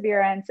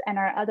Perseverance and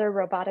our other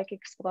robotic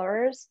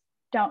explorers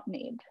don't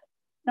need?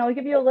 Now I'll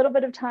give you a little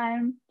bit of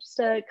time, just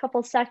a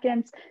couple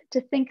seconds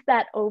to think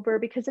that over,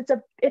 because it's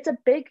a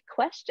big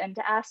question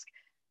to ask.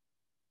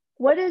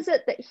 What is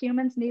it that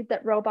humans need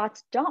that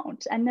robots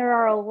don't? And there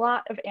are a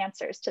lot of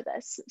answers to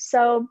this.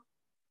 So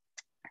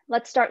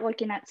let's start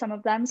looking at some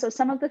of them. So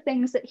some of the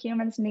things that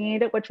humans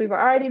need, which we've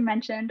already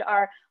mentioned,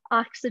 are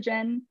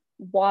oxygen,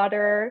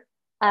 water.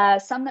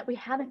 Some that we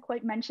haven't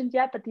quite mentioned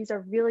yet, but these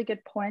are really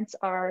good points,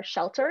 are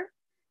shelter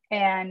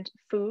and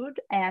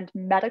food and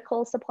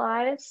medical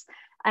supplies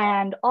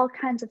and all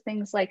kinds of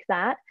things like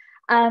that.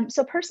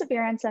 So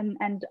Perseverance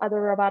and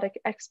other robotic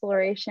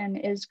exploration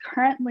is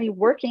currently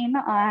working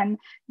on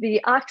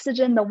the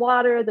oxygen, the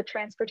water, the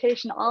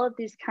transportation, all of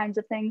these kinds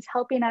of things,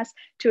 helping us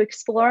to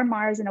explore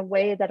Mars in a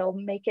way that'll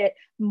make it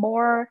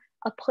more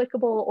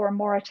applicable or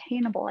more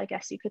attainable, I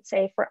guess you could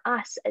say, for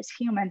us as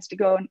humans to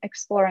go and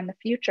explore in the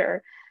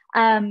future.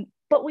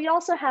 But we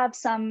also have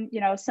some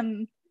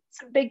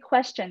big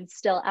questions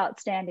still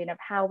outstanding of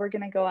how we're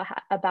going to go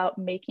about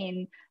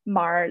making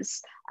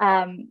Mars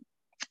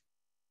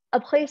a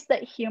place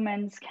that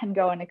humans can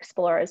go and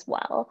explore as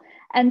well.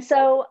 And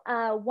so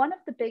one of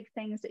the big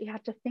things that you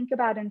have to think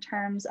about in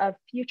terms of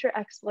future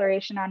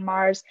exploration on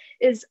Mars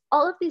is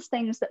all of these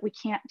things that we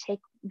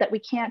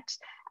can't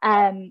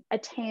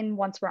attain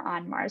once we're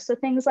on Mars. So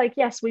things like,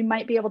 yes, we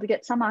might be able to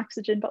get some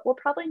oxygen, but we'll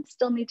probably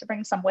still need to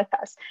bring some with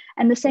us.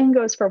 And the same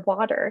goes for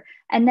water.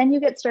 And then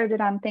you get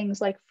started on things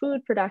like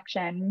food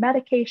production,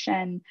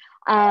 medication,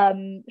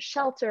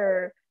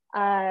 shelter,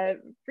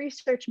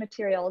 research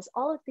materials,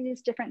 all of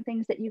these different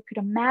things that you could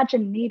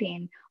imagine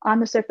needing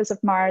on the surface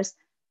of Mars.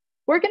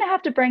 We're going to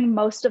have to bring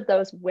most of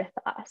those with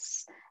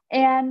us.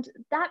 And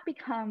that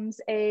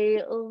becomes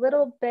a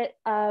little bit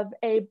of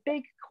a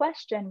big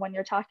question when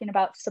you're talking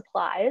about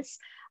supplies.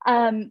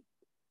 And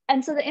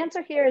so the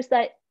answer here is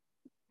that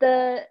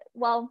there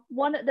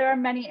are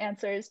many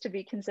answers to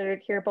be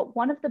considered here, but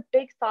one of the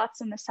big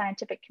thoughts in the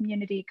scientific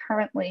community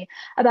currently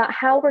about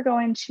how we're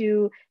going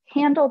to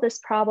handle this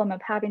problem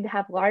of having to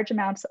have large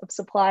amounts of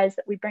supplies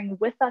that we bring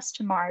with us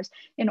to Mars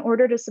in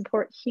order to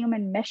support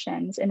human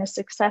missions in a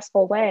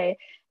successful way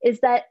is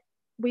that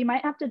we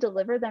might have to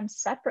deliver them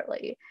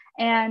separately.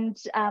 And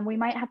we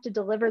might have to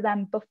deliver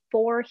them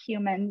before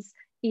humans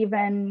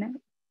even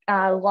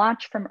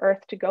launch from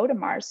Earth to go to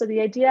Mars. So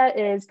the idea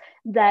is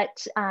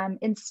that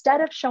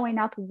instead of showing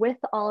up with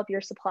all of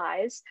your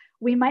supplies,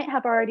 we might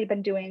have already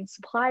been doing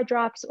supply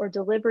drops or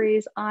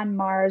deliveries on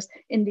Mars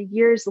in the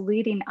years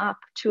leading up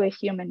to a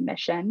human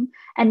mission.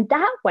 And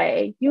that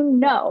way, you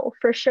know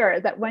for sure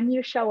that when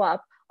you show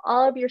up,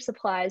 all of your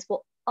supplies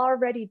will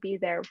already be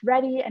there,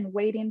 ready and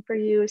waiting for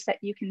you, so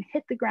that you can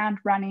hit the ground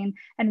running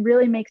and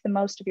really make the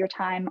most of your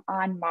time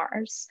on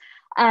Mars.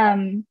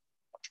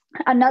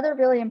 Another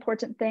really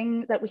important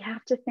thing that we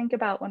have to think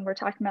about when we're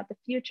talking about the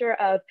future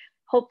of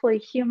hopefully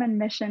human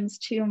missions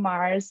to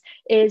Mars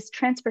is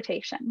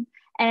transportation.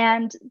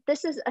 And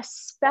this is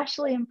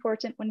especially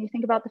important when you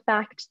think about the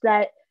fact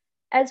that,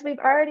 as we've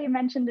already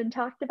mentioned and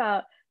talked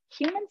about,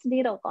 humans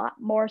need a lot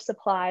more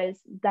supplies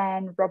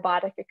than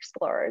robotic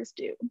explorers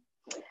do.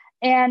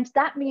 And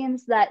that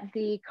means that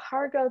the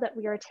cargo that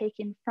we are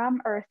taking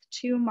from Earth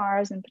to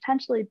Mars and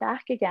potentially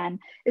back again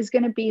is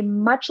going to be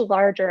much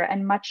larger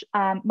and much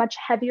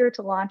heavier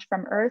to launch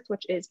from Earth,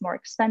 which is more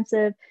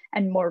expensive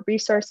and more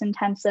resource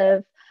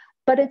intensive.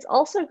 But it's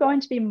also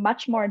going to be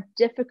much more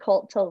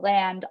difficult to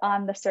land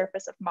on the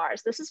surface of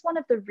Mars. This is one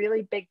of the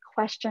really big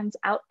questions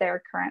out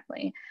there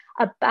currently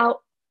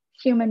about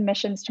human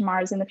missions to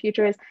Mars in the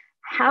future is,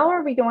 how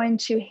are we going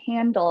to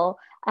handle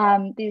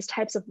these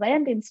types of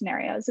landing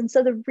scenarios? And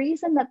so the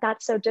reason that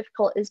that's so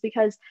difficult is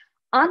because,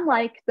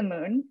 unlike the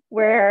moon,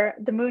 where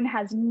the moon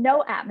has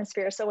no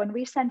atmosphere, so when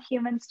we send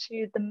humans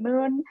to the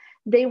moon,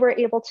 they were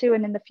able to,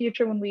 and in the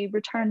future when we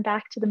return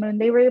back to the moon,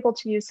 they were able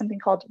to use something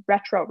called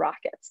retro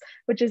rockets,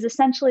 which is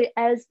essentially,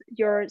 as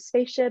your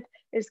spaceship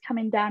is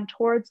coming down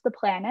towards the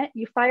planet,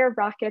 you fire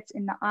rockets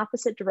in the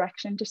opposite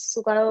direction to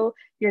slow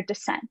your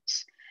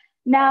descent.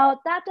 Now,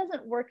 that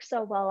doesn't work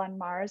so well on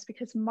Mars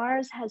because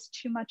Mars has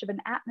too much of an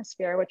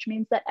atmosphere, which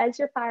means that as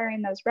you're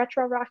firing those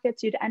retro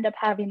rockets, you'd end up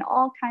having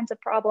all kinds of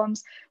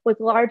problems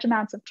with large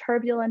amounts of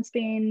turbulence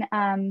being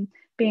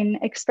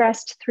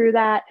expressed through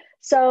that.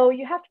 So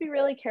you have to be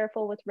really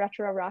careful with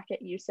retro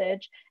rocket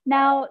usage.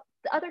 Now,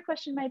 the other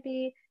question might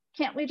be,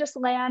 can't we just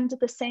land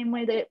the same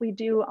way that we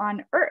do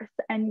on Earth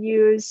and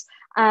use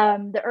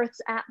the Earth's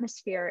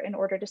atmosphere in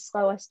order to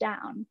slow us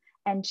down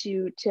and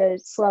to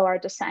slow our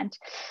descent?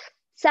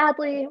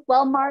 Sadly,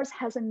 while Mars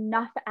has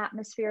enough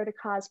atmosphere to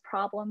cause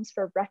problems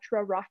for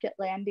retro rocket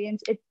landings,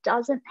 it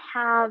doesn't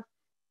have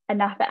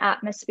enough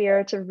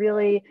atmosphere to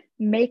really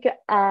make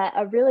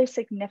a really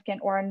significant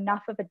or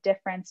enough of a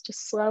difference to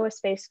slow a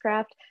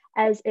spacecraft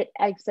as it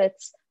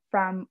exits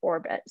from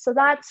orbit. So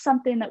that's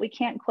something that we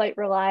can't quite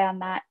rely on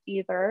that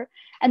either.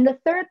 And the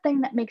third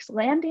thing that makes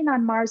landing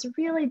on Mars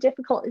really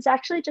difficult is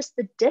actually just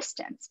the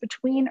distance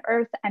between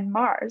Earth and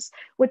Mars,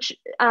 which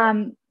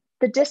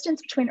the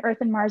distance between Earth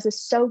and Mars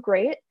is so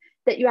great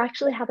that you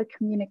actually have a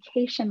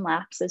communication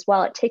lapse as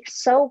well. It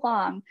takes so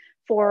long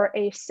for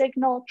a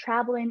signal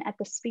traveling at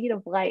the speed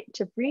of light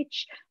to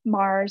reach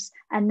Mars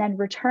and then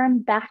return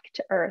back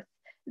to Earth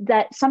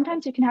that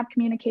sometimes you can have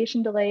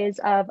communication delays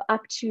of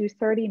up to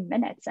 30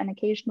 minutes and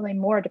occasionally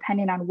more,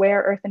 depending on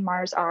where Earth and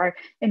Mars are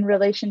in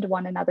relation to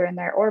one another in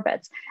their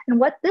orbits. And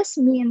what this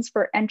means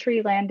for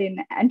entry,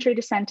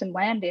 descent, and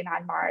landing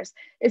on Mars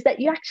is that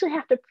you actually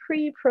have to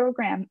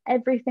pre-program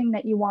everything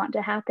that you want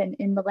to happen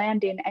in the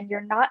landing, and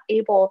you're not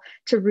able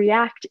to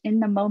react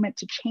in the moment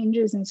to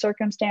changes in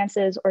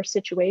circumstances or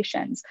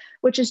situations,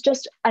 which is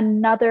just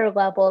another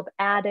level of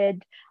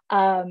added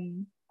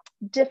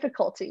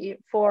difficulty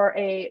for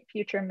a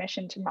future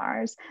mission to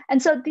Mars.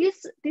 And so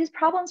these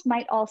problems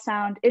might all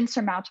sound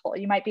insurmountable.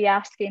 You might be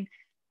asking,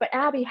 but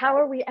Abby, how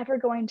are we ever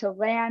going to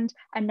land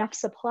enough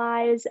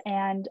supplies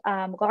and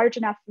large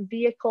enough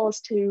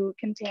vehicles to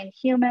contain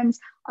humans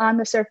on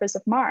the surface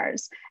of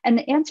Mars? And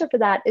the answer for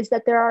that is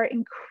that there are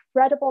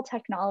incredible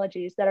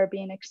technologies that are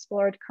being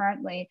explored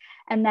currently,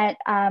 and that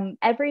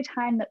every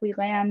time that we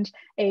land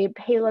a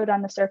payload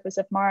on the surface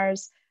of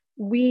Mars,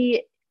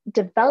 we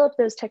develop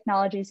those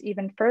technologies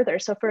even further.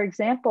 So for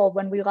example,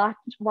 when we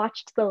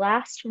watched the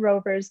last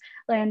rovers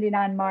landing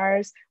on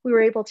Mars, we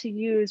were able to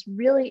use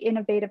really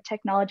innovative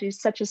technologies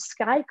such as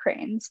sky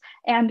cranes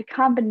and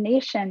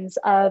combinations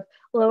of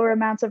lower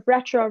amounts of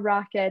retro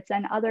rockets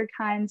and other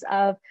kinds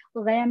of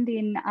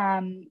landing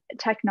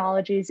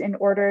technologies in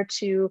order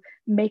to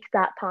make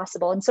that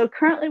possible. And so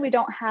currently we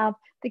don't have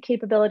the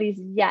capabilities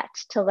yet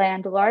to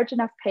land large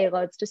enough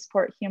payloads to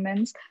support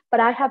humans, but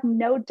I have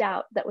no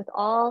doubt that with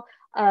all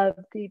of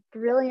the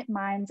brilliant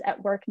minds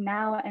at work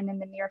now and in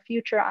the near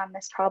future on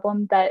this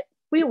problem, that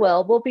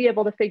we'll be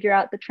able to figure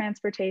out the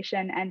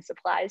transportation and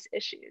supplies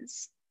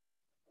issues.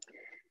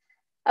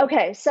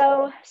 Okay,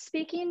 so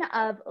speaking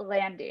of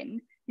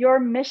landing,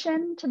 your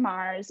mission to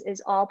Mars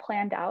is all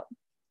planned out.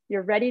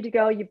 You're ready to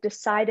go. You've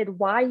decided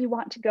why you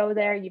want to go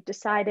there. You've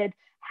decided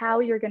how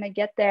you're going to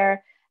get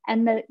there.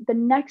 And the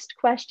next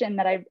question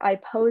that I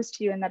pose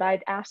to you and that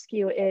I'd ask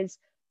you is,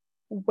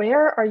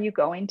 where are you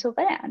going to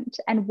land?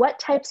 And what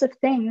types of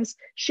things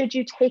should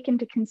you take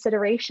into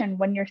consideration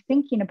when you're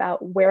thinking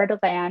about where to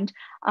land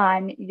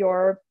on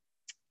your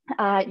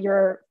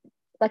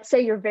let's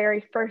say your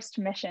very first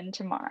mission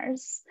to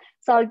Mars.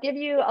 So I'll give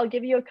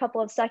you a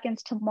couple of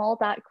seconds to mull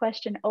that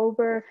question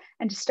over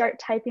and to start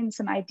typing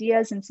some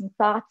ideas and some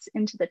thoughts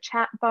into the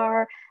chat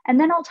bar. And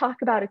then I'll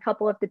talk about a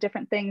couple of the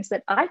different things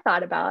that I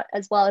thought about,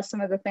 as well as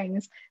some of the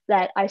things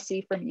that I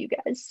see from you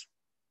guys.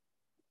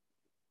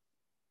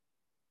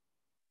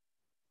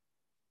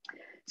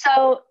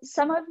 So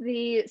some of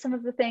the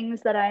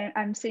things that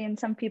I'm seeing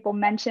some people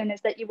mention is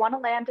that you want to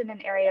land in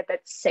an area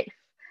that's safe.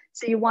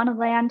 So you want to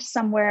land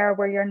somewhere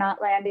where you're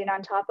not landing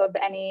on top of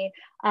any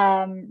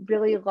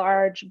really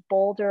large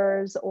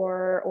boulders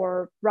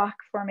or rock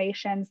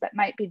formations that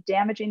might be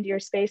damaging to your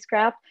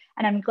spacecraft.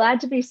 And I'm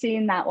glad to be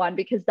seeing that one,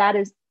 because that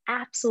is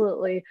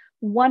absolutely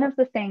one of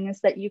the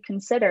things that you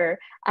consider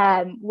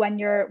when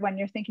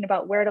you're thinking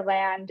about where to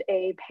land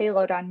a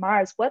payload on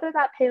Mars, whether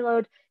that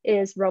payload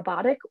is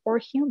robotic or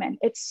human.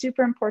 It's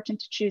super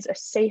important to choose a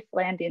safe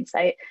landing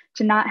site,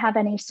 to not have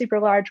any super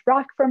large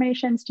rock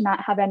formations, to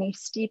not have any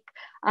steep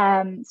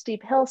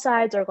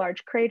hillsides or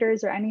large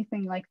craters or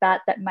anything like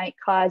that that might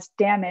cause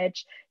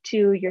damage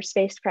to your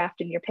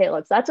spacecraft and your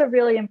payloads. That's a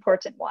really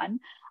important one.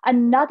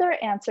 Another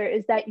answer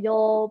is that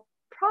you'll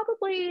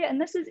probably,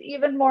 and this is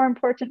even more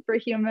important for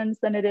humans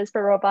than it is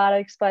for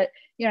robotics, but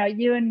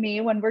you and me,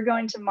 when we're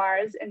going to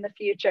Mars in the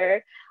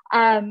future,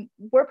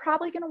 we're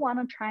probably going to want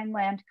to try and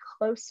land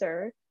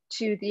closer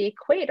to the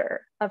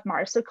equator of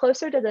Mars, so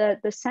closer to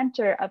the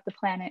center of the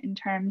planet in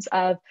terms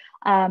of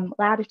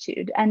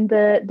latitude. And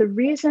the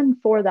reason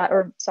for that,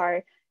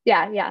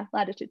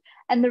 latitude.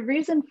 And the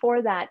reason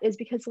for that is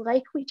because,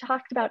 like we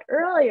talked about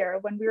earlier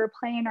when we were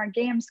playing our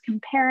games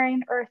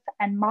comparing Earth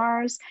and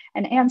Mars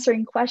and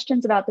answering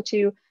questions about the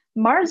two,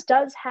 Mars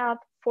does have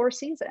 4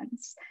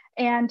 seasons.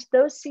 And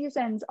those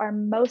seasons are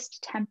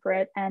most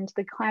temperate, and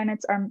the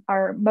climates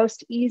are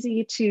most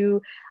easy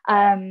to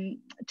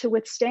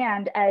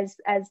withstand as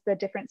the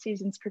different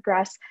seasons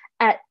progress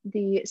at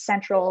the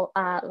central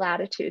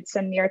latitude,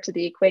 so near to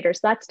the equator. So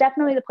that's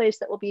definitely the place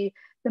that will be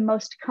the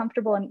most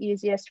comfortable and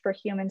easiest for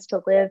humans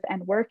to live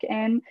and work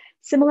in.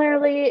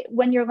 Similarly,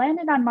 when you're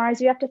landing on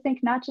Mars, you have to think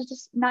not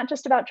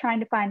just about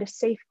trying to find a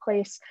safe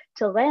place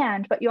to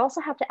land, but you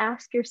also have to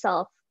ask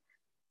yourself,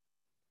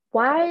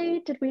 why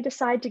did we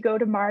decide to go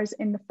to Mars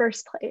in the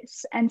first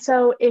place? And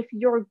so if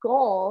your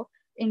goal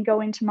in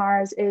going to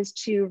Mars is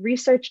to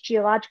research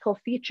geological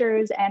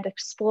features and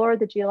explore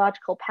the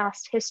geological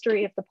past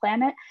history of the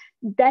planet,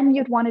 then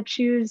you'd want to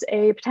choose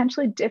a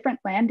potentially different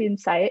landing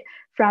site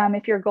from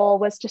if your goal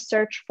was to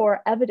search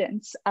for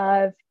evidence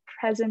of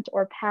present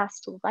or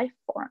past life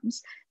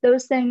forms.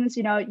 Those things,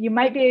 you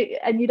might be,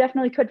 and you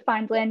definitely could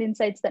find landing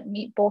sites that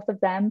meet both of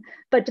them,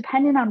 but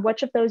depending on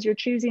which of those you're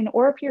choosing,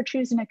 or if you're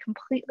choosing a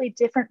completely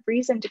different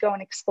reason to go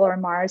and explore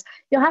Mars,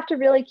 you'll have to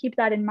really keep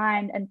that in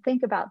mind and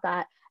think about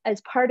that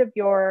as part of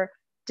your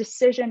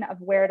decision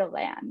of where to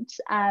land.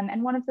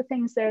 And one of the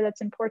things there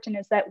that's important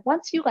is that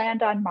once you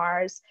land on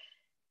Mars,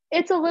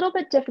 it's a little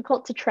bit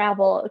difficult to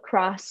travel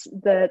across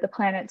the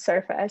planet's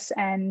surface.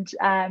 And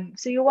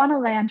so you want to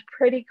land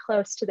pretty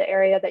close to the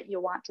area that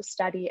you want to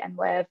study and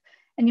live.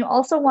 And you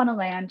also want to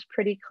land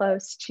pretty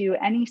close to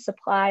any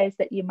supplies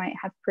that you might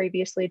have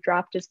previously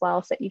dropped as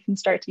well, so that you can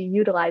start to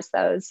utilize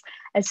those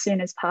as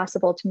soon as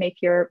possible to make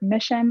your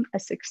mission a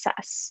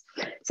success.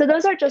 So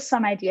those are just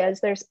some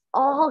ideas. There's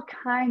all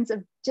kinds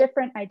of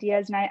different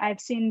ideas, and I've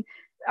seen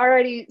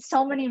already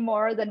so many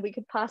more than we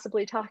could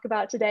possibly talk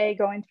about today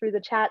going through the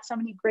chat. So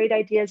many great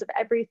ideas of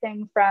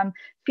everything from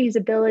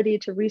feasibility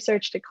to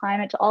research to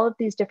climate to all of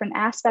these different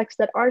aspects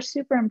that are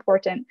super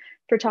important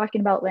for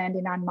talking about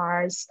landing on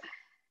Mars.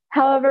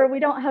 However, we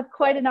don't have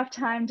quite enough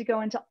time to go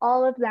into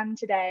all of them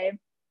today.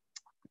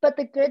 But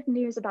the good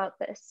news about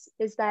this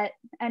is that,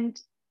 and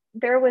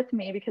bear with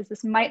me because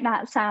this might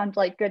not sound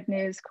like good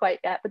news quite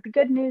yet, but the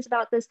good news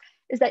about this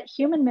is that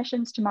human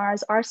missions to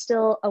Mars are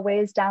still a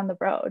ways down the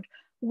road.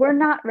 We're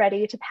not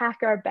ready to pack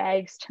our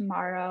bags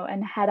tomorrow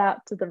and head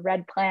out to the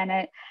red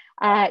planet,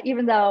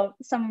 even though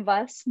some of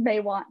us may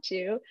want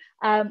to.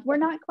 We're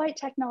not quite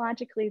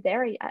technologically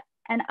there yet.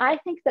 And I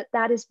think that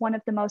that is one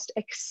of the most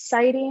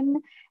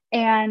exciting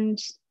and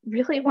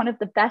really one of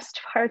the best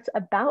parts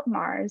about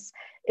Mars,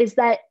 is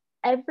that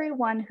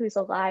everyone who's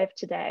alive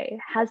today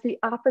has the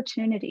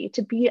opportunity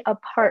to be a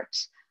part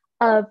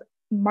of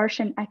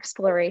Martian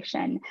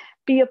exploration,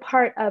 be a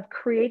part of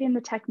creating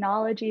the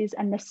technologies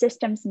and the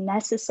systems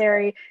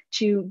necessary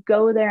to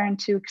go there and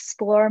to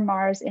explore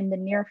Mars in the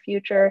near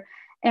future.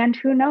 And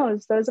who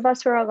knows, those of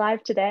us who are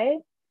alive today,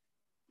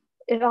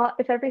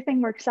 if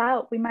everything works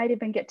out, we might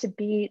even get to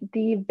be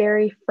the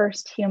very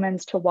first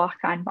humans to walk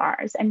on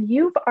Mars. And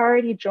you've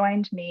already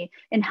joined me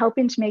in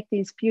helping to make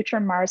these future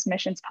Mars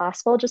missions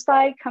possible just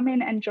by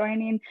coming and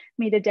joining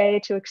me today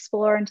to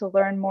explore and to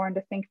learn more and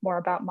to think more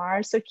about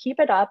Mars. So keep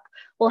it up.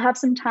 We'll have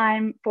some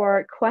time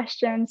for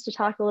questions to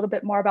talk a little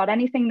bit more about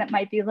anything that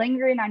might be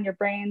lingering on your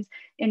brains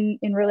in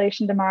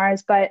relation to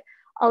Mars. But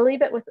I'll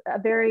leave it with a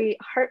very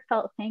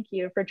heartfelt thank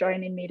you for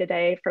joining me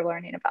today for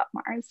learning about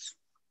Mars.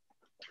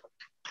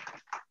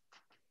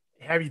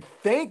 Abby,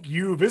 thank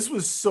you. This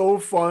was so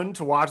fun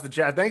to watch the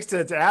chat. Thanks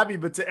to Abby,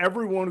 but to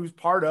everyone who's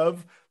part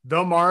of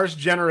the Mars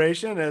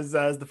generation as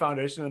the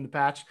foundation and the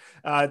patch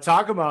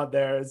talk about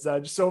there. It's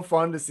just so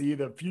fun to see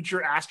the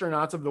future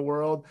astronauts of the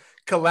world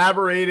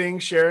collaborating,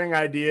 sharing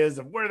ideas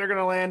of where they're going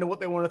to land and what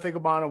they want to think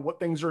about and what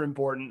things are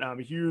important.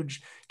 A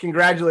huge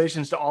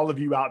congratulations to all of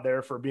you out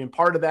there for being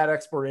part of that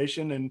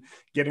exploration and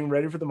getting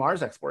ready for the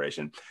Mars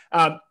exploration.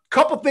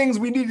 Couple things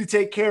we need to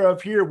take care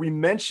of here. We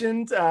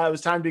mentioned it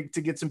was time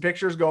to get some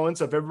pictures going.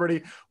 So if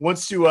everybody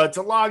wants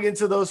to log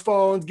into those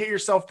phones, get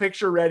yourself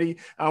picture ready.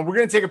 We're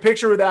going to take a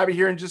picture with Abby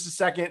here in just a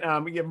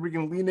second. We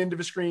can lean into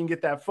the screen,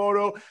 get that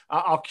photo.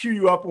 I'll cue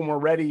you up when we're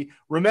ready.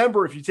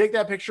 Remember, if you take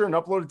that picture and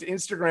upload it to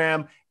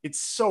Instagram, it's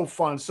so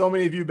fun. So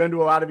many of you have been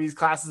to a lot of these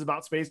classes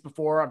about space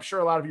before. I'm sure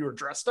a lot of you are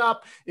dressed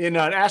up in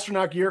an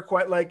astronaut gear,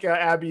 quite like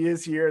Abby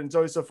is here. And it's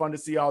always so fun to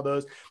see all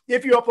those.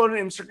 If you upload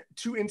it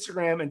to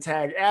Instagram and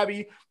tag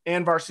Abby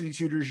and Varsity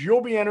Tutors,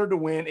 you'll be entered to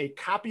win a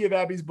copy of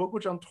Abby's book,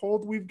 which I'm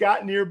told we've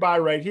got nearby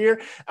right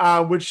here,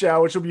 which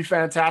will be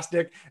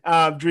fantastic.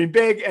 Dream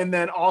big. And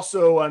then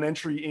also an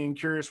entry in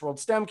Curious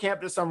World STEM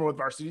Camp this summer with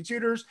Varsity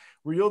Tutors,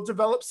 where you'll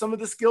develop some of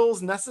the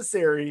skills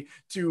necessary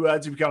to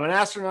become an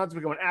astronaut, to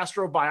become an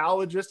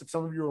astrobiologist. If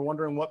some of you are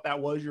wondering what that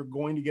was, you're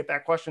going to get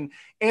that question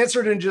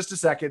answered in just a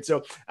second.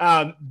 So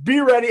be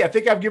ready. I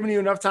think I've given you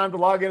enough time to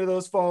log into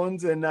those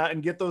phones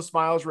and get those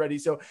smiles ready.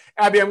 So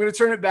Abby, I'm going to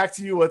turn it back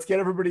to you. Let's get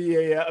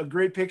everybody a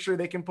great picture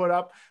they can put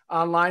up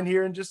online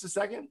here in just a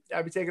second.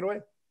 Abby, take it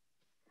away.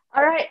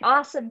 All right,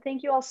 awesome.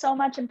 Thank you all so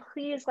much. And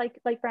please, like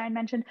Brian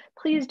mentioned,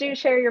 please do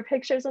share your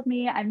pictures with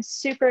me. I'm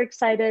super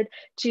excited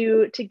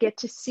to get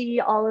to see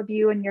all of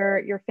you and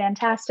your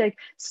fantastic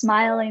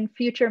smiling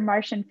future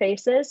Martian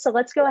faces. So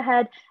let's go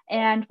ahead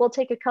and we'll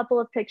take a couple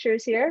of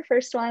pictures here.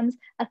 First one's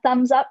a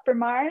thumbs up for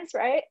Mars,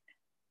 right?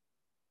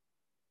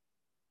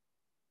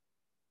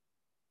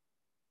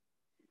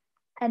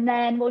 And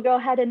then we'll go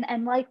ahead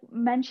and like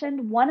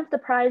mentioned, one of the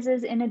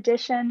prizes in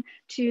addition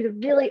to the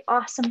really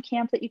awesome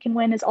camp that you can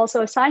win is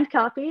also a signed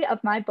copy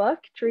of my book,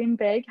 Dream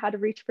Big, How to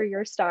Reach for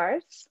Your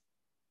Stars.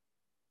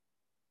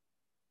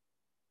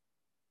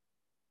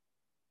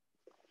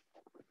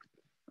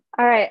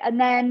 All right, and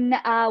then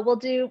we'll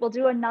do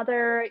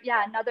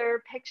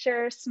another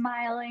picture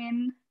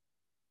smiling.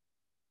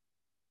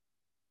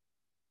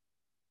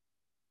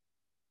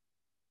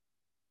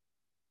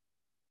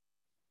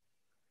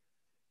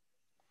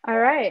 All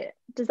right.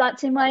 Does that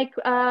seem like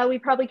we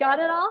probably got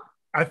it all?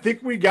 I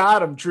think we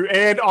got them, true.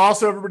 And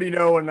also, everybody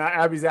know when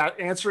Abby's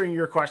answering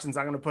your questions,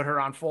 I'm going to put her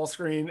on full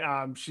screen.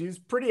 She's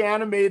pretty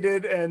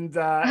animated and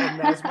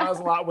smiles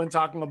a lot when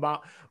talking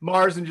about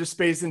Mars and just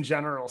space in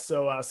general.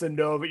 So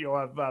know that you'll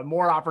have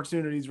more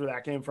opportunities where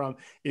that came from.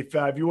 If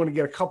you want to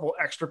get a couple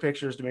extra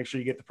pictures to make sure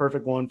you get the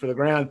perfect one for the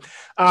ground.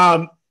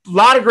 A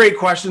lot of great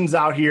questions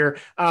out here.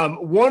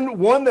 One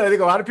that I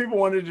think a lot of people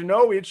wanted to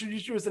know, we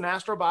introduced you as an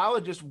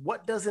astrobiologist.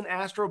 What does an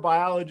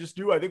astrobiologist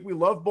do? I think we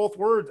love both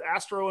words,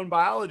 astro and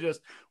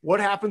biologist.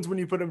 What happens when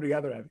you put them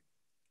together, Abby?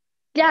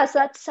 Yes,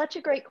 that's such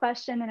a great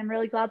question, and I'm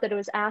really glad that it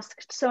was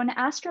asked. So an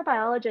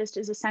astrobiologist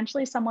is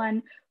essentially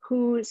someone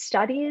who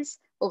studies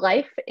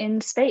life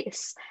in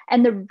space.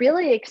 And the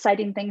really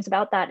exciting things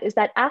about that is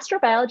that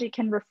astrobiology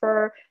can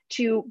refer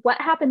to what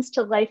happens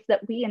to life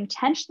that we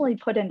intentionally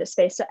put into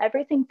space. So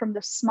everything from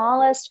the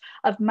smallest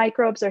of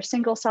microbes or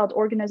single-celled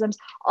organisms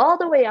all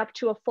the way up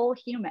to a full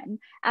human.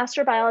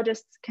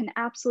 Astrobiologists can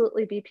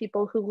absolutely be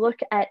people who look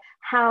at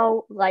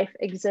how life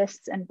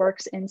exists and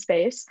works in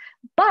space.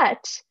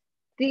 But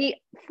the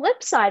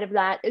flip side of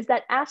that is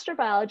that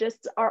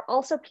astrobiologists are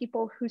also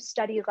people who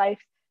study life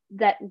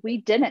that we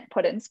didn't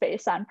put in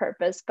space on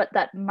purpose, but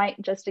that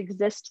might just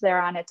exist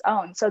there on its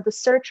own. So the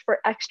search for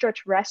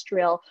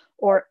extraterrestrial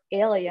or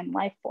alien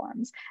life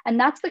forms. And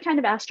that's the kind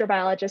of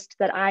astrobiologist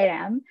that I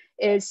am,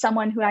 is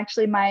someone who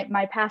actually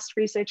my past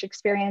research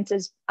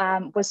experiences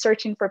was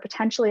searching for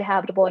potentially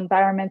habitable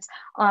environments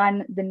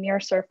on the near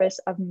surface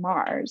of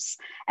Mars.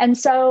 And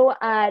so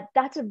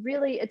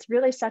it's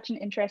really such an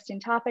interesting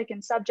topic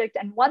and subject.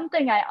 And one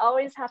thing I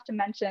always have to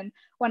mention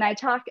when I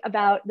talk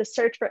about the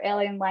search for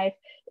alien life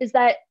is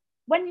that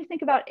when you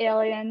think about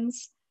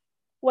aliens,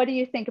 what do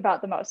you think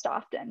about the most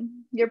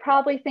often? You're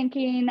probably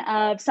thinking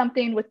of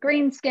something with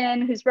green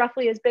skin who's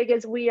roughly as big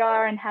as we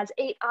are and has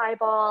 8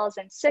 eyeballs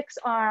and 6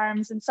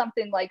 arms and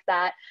something like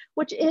that,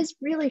 which is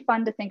really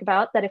fun to think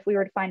about, that if we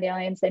were to find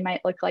aliens, they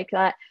might look like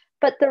that.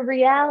 But the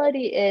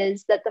reality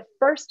is that the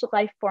first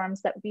life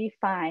forms that we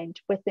find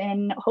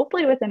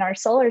hopefully within our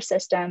solar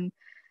system,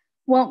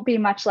 won't be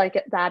much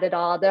like that at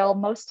all. They'll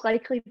most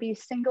likely be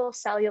single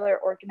cellular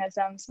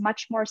organisms,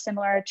 much more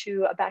similar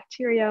to a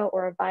bacteria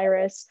or a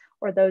virus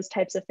or those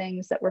types of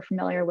things that we're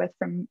familiar with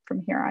from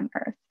here on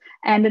Earth.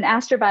 And an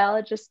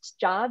astrobiologist's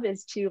job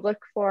is to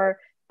look for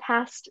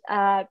past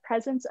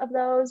presence of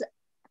those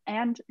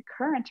and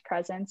current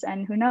presence,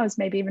 and who knows,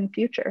 maybe even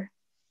future.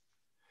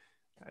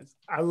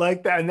 I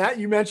like that. And that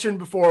you mentioned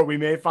before, we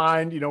may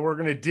find, we're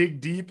going to dig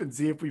deep and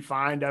see if we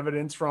find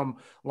evidence from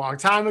a long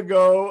time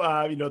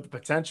ago, the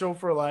potential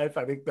for life.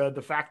 I think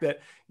the fact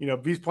that,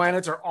 these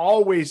planets are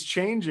always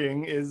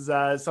changing is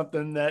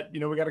something that,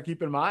 we got to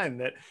keep in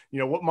mind that,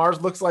 what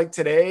Mars looks like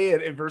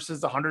today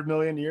versus 100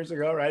 million years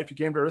ago, right? If you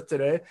came to Earth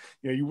today,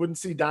 you wouldn't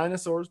see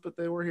dinosaurs, but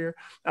they were here.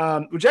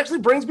 Which actually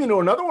brings me to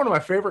another one of my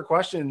favorite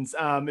questions,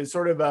 is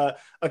sort of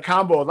a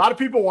combo. A lot of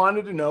people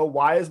wanted to know,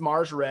 why is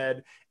Mars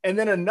red? And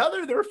then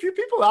there were a few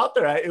people out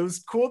there. It was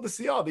cool to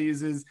see all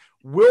these is,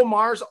 will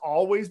Mars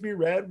always be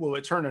red? Will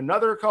it turn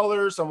another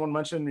color? Someone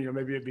mentioned,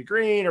 maybe it'd be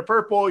green or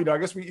purple. I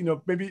guess we,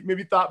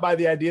 maybe thought by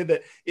the idea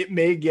that it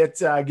may get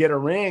a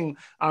ring.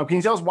 Can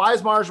you tell us, why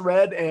is Mars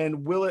red,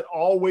 and will it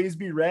always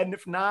be red? And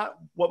if not,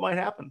 what might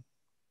happen?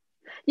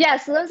 Yeah,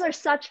 so those are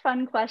such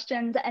fun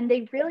questions, and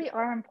they really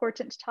are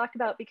important to talk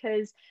about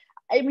because,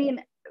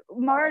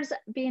 Mars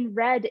being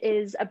red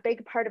is a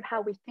big part of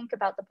how we think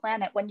about the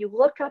planet. When you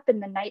look up in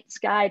the night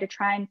sky to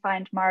try and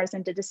find Mars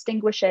and to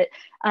distinguish it,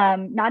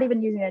 not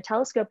even using a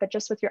telescope, but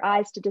just with your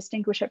eyes to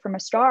distinguish it from a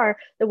star,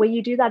 the way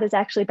you do that is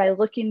actually by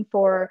looking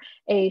for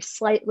a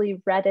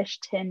slightly reddish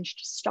tinged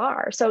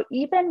star. So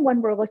even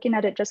when we're looking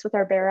at it just with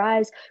our bare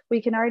eyes,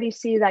 we can already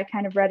see that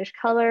kind of reddish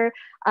color.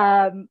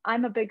 I'm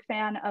a big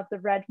fan of the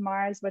red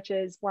Mars, which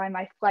is why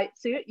my flight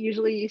suit,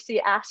 usually you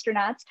see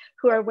astronauts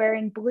who are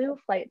wearing blue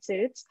flight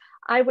suits.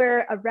 I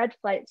wear a red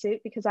flight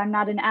suit because I'm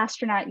not an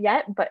astronaut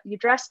yet, but you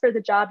dress for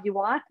the job you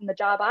want, and the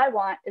job I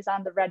want is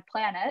on the red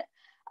planet.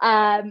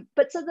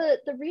 But so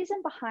the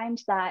reason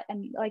behind that,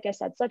 and like I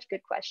said, such a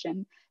good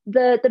question.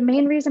 The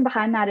main reason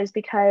behind that is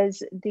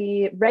because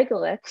the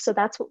regolith, so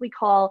that's what we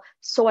call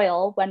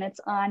soil when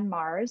it's on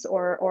Mars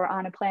or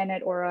on a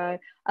planet or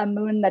a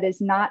moon that is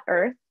not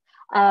Earth.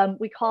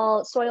 We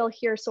call soil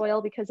here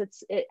soil because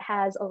it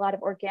has a lot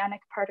of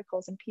organic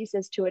particles and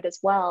pieces to it as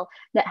well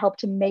that help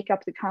to make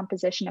up the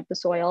composition of the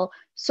soil.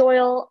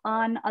 Soil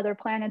on other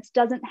planets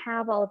doesn't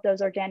have all of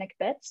those organic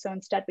bits, so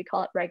instead we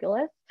call it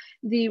regolith.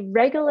 The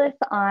regolith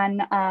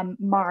on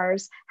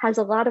Mars has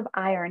a lot of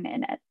iron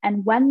in it,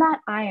 and when that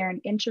iron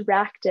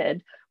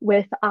interacted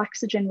with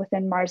oxygen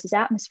within Mars's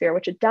atmosphere,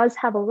 which it does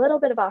have a little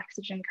bit of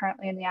oxygen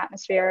currently in the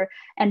atmosphere,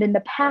 and in the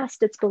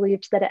past it's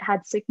believed that it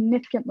had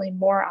significantly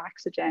more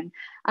oxygen.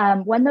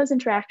 When those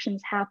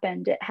interactions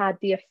happened, it had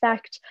the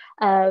effect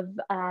of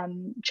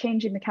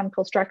changing the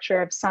chemical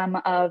structure of some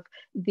of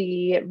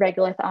the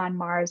regolith on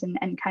Mars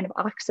and kind of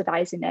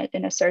oxidizing it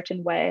in a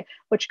certain way,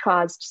 which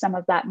caused some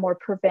of that more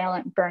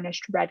prevalent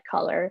burnished red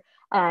color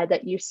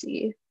that you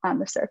see on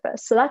the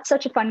surface. So that's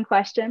such a fun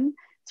question.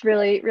 It's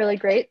really, really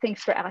great.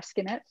 Thanks for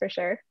asking it, for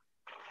sure.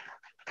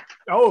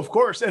 Oh, of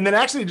course. And then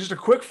actually just a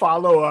quick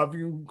follow-up,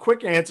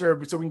 quick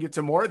answer so we can get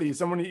to more of these.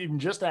 Someone even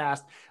just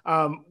asked,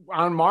 on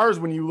Mars,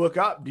 when you look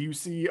up, do you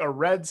see a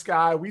red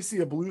sky? We see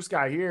a blue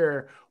sky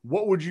here.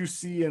 What would you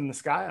see in the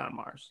sky on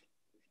Mars?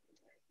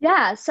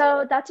 Yeah,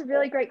 so that's a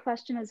really great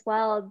question as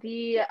well.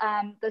 The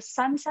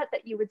sunset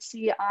that you would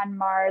see on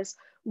Mars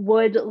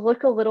would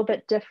look a little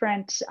bit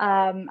different.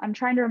 I'm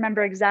trying to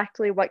remember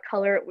exactly what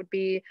color it would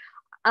be.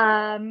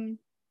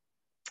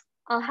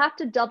 I'll have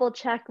to double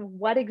check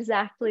what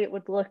exactly it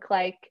would look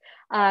like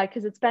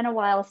because it's been a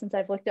while since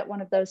I've looked at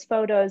one of those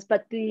photos,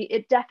 but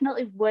it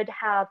definitely would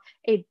have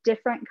a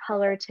different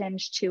color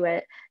tinge to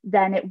it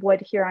than it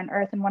would here on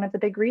Earth. And one of the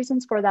big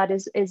reasons for that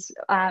is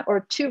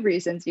or two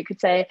reasons you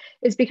could say,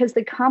 is because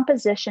the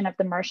composition of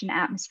the Martian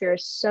atmosphere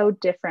is so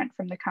different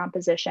from the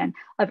composition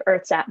of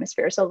Earth's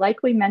atmosphere. So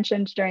like we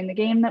mentioned during the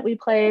game that we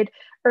played,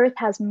 Earth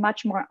has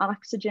much more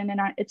oxygen in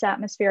its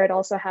atmosphere. It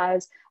also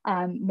has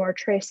more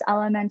trace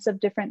elements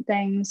of different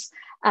things,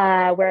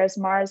 whereas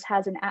Mars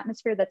has an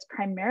atmosphere that's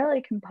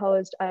primarily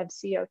composed of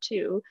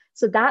CO2.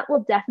 So that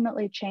will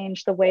definitely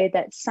change the way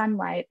that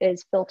sunlight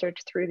is filtered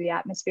through the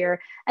atmosphere.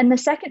 And the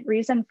second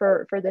reason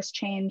for this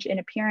change in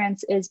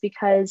appearance is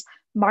because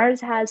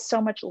Mars has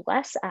so much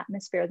less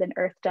atmosphere than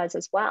Earth does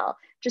as well.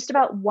 Just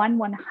about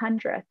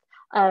 1/100th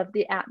of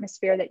the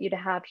atmosphere that you'd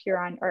have here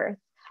on Earth,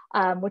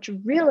 which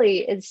really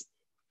is,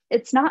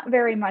 it's not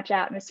very much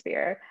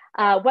atmosphere.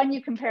 When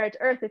you compare it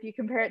to Earth, if you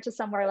compare it to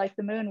somewhere like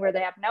the moon where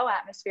they have no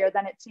atmosphere,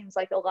 then it seems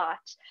like a lot.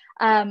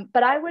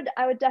 But I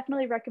would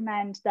definitely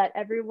recommend that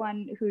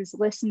everyone who's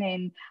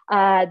listening,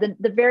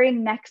 the very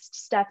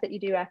next step that you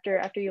do after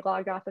you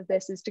log off of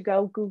this is to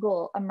go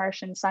Google a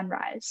Martian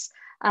sunrise,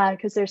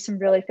 because there's some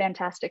really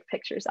fantastic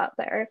pictures out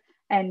there,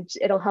 and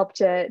it'll help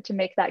to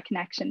make that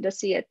connection to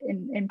see it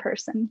in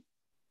person.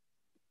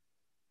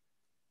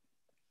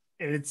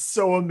 And it's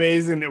so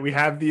amazing that we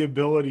have the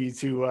ability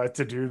to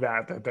do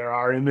that, that there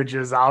are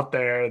images out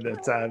there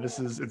that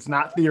it's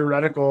not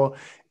theoretical,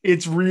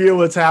 it's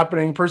real, it's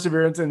happening.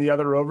 Perseverance and the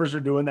other rovers are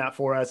doing that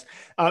for us.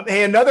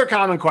 Hey, another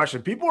common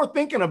question. People are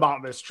thinking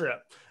about this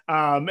trip.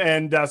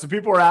 So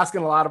people are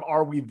asking a lot of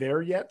 "Are we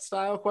there yet?"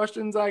 style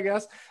questions, I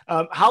guess.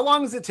 How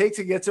long does it take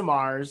to get to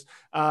Mars?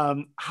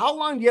 How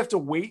long do you have to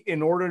wait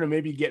in order to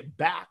maybe get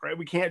back? Right,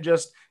 we can't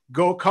just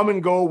come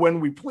and go when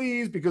we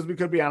please because we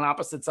could be on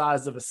opposite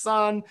sides of a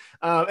sun.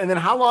 And then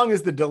how long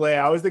is the delay?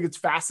 I always think it's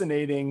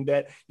fascinating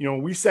that,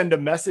 we send a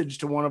message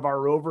to one of our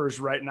rovers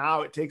right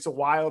now. It takes a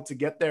while to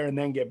get there and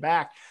then get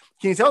back.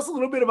 Can you tell us a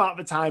little bit about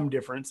the time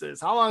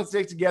differences? How long does it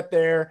take to get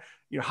there?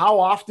 How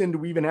often do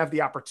we even have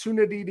the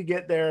opportunity to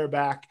get there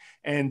back?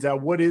 And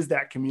what is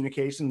that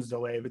communications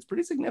delay? It's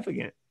pretty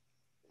significant.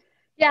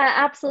 Yeah,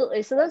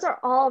 absolutely. So those are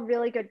all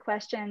really good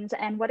questions.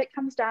 And what it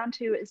comes down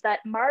to is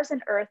that Mars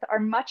and Earth are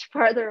much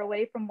farther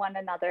away from one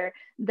another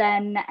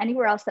than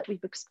anywhere else that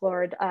we've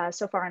explored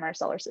so far in our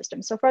solar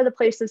system. So far, the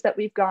places that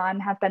we've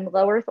gone have been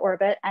low Earth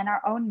orbit and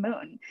our own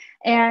moon.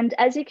 And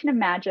as you can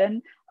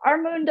imagine,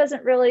 our moon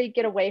doesn't really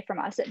get away from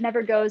us. It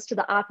never goes to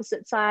the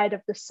opposite side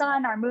of the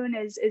sun. Our moon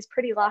is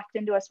pretty locked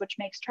into us, which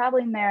makes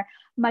traveling there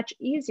much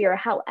easier.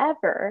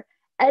 However,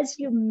 as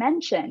you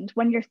mentioned,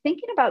 when you're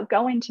thinking about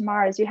going to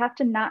Mars, you have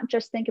to not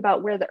just think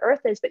about where the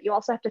Earth is, but you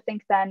also have to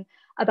think then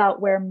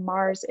about where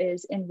Mars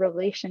is in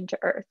relation to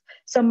Earth.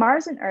 So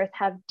Mars and Earth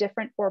have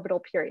different orbital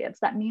periods.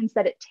 That means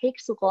that it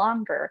takes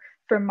longer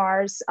for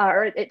Mars,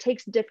 or it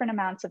takes different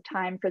amounts of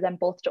time for them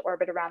both to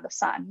orbit around the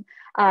sun.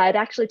 It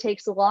actually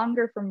takes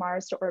longer for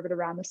Mars to orbit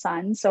around the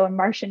sun. So a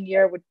Martian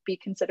year would be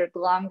considered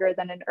longer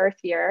than an Earth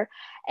year.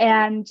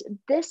 And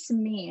this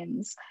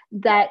means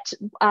that,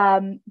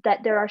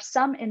 that there are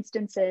some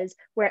instances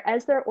where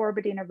as they're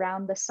orbiting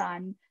around the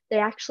sun, they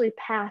actually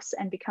pass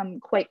and become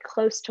quite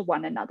close to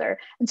one another.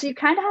 And so you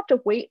kind of have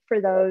to wait for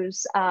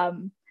those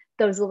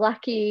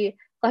lucky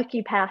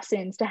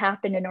passings to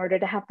happen in order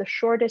to have the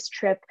shortest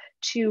trip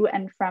to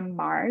and from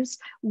Mars.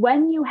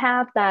 When you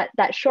have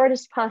that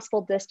shortest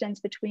possible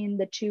distance between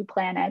the two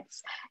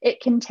planets,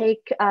 it can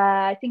take,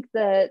 I think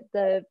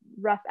the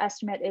rough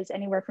estimate is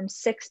anywhere from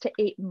 6 to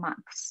 8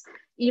 months.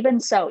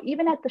 Even so,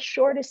 even at the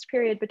shortest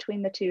period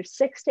between the two,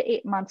 6 to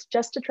 8 months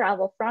just to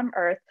travel from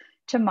Earth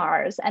to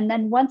Mars. And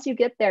then once you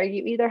get there,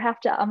 you either have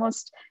to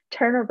almost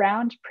turn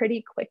around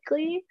pretty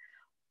quickly,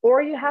 or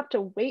you have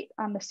to wait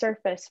on the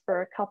surface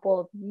for a couple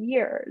of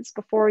years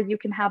before you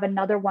can have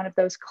another one of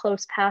those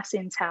close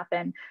passings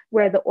happen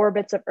where the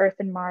orbits of Earth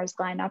and Mars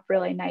line up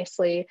really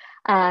nicely,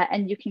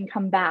 and you can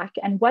come back.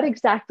 And what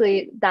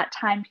exactly that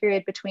time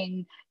period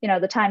between,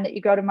 the time that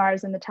you go to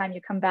Mars and the time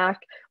you come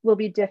back will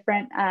be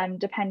different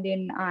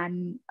depending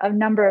on a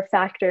number of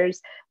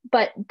factors.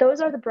 But those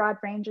are the broad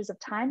ranges of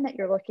time that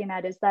you're looking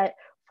at, is that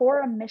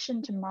for a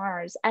mission to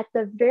Mars, at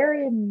the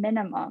very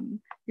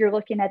minimum, you're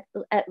looking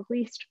at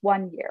least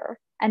 1 year.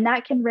 And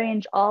that can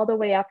range all the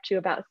way up to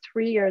about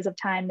 3 years of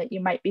time that you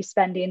might be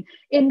spending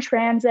in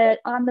transit,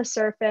 on the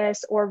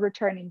surface, or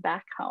returning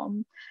back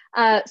home.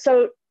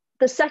 So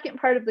the second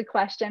part of the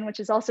question,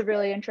 which is also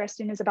really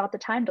interesting, is about the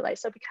time delay.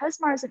 So because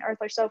Mars and Earth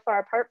are so far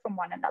apart from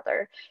one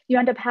another, you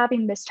end up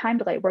having this time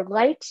delay where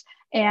light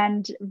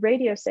and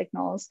radio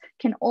signals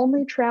can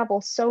only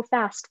travel so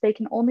fast. They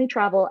can only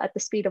travel at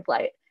the speed of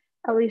light,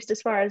 at least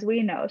as far as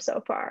we know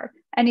so far.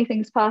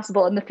 Anything's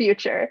possible in the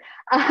future.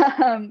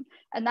 And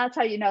that's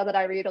how you know that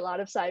I read a lot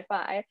of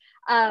sci-fi.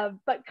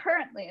 But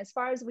currently, as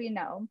far as we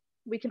know,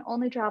 we can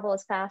only travel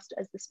as fast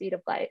as the speed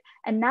of light.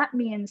 And that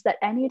means that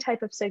any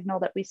type of signal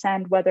that we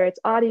send, whether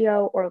it's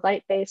audio or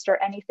light-based or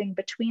anything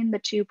between the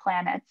two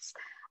planets,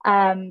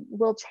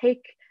 will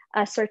take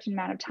a certain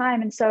amount of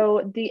time. And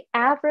so the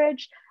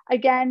average,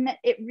 again,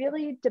 it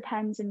really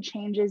depends and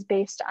changes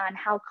based on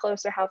how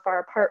close or how far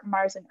apart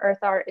Mars and Earth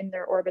are in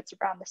their orbits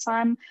around the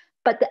sun.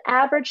 But the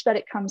average that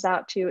it comes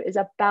out to is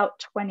about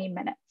 20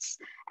 minutes.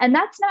 And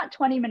that's not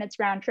 20 minutes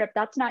round trip.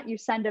 That's not you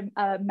send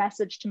a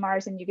message to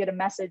Mars and you get a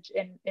message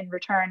in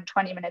return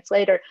 20 minutes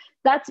later.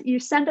 That's you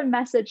send a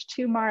message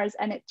to Mars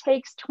and it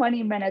takes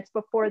 20 minutes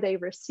before they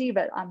receive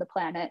it on the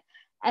planet.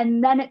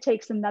 And then it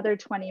takes another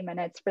 20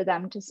 minutes for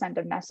them to send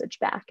a message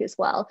back as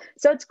well.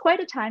 So it's quite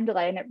a time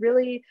delay. And it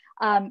really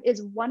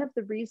is one of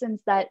the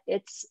reasons that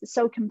it's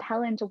so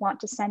compelling to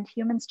want to send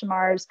humans to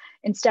Mars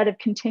instead of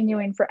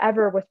continuing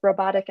forever with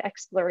robotic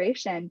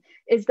exploration,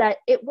 is that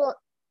it will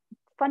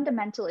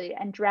fundamentally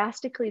and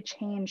drastically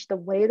change the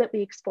way that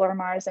we explore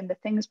Mars and the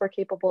things we're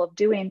capable of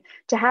doing,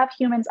 to have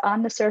humans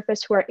on the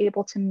surface who are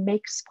able to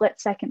make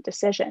split-second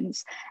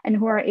decisions and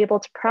who are able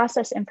to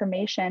process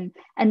information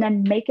and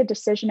then make a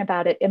decision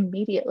about it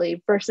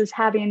immediately, versus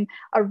having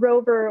a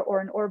rover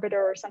or an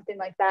orbiter or something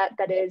like that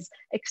that is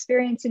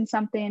experiencing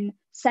something,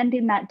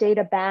 sending that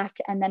data back,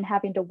 and then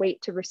having to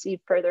wait to receive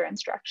further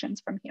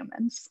instructions from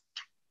humans.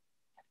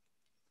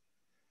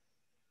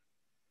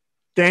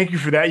 Thank you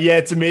for that. Yeah,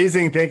 it's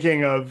amazing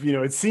thinking of,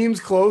 it seems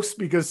close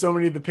because so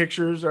many of the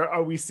pictures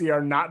we see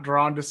are not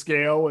drawn to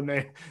scale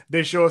when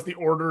they show us the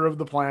order of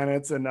the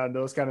planets and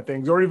those kind of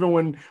things. Or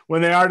even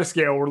when they are to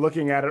scale, we're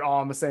looking at it all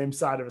on the same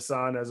side of a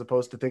sun, as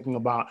opposed to thinking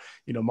about,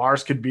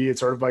 Mars could be,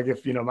 it's sort of like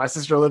if, my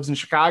sister lives in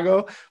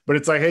Chicago, but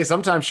it's like, hey,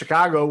 sometimes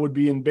Chicago would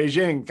be in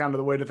Beijing, kind of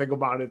the way to think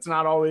about it. It's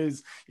not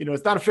always,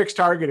 it's not a fixed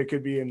target. It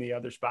could be in the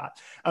other spot.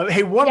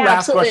 Hey, one Yeah,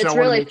 last absolutely. question I It's want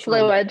to really make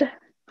sure. fluid.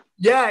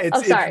 Yeah, Oh,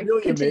 it's sorry.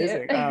 really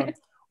Continue. amazing.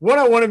 What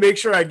I want to make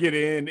sure I get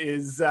in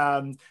is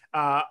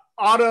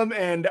Autumn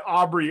and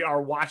Aubrey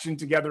are watching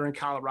together in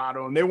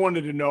Colorado, and they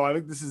wanted to know. I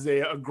think this is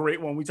a great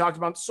one. We talked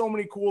about so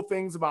many cool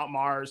things about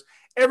Mars.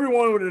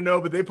 Everyone wanted to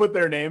know, but they put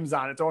their names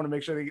on it. So I want to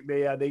make sure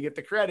they get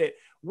the credit.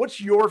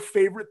 What's your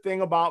favorite thing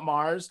about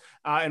Mars,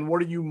 and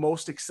what are you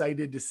most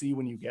excited to see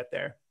when you get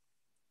there?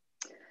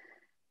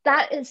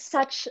 That is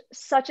such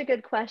a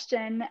good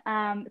question.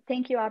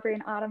 Thank you, Aubrey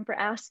and Autumn, for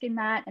asking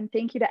that. And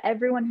thank you to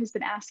everyone who's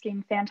been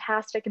asking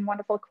fantastic and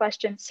wonderful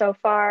questions so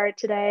far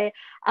today.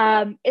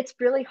 It's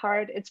really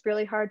hard. It's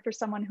really hard for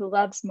someone who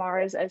loves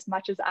Mars as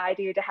much as I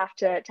do to have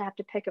to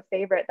pick a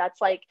favorite. That's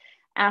like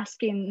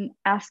asking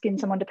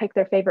someone to pick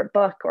their favorite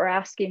book, or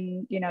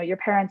asking, your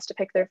parents to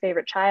pick their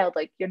favorite child.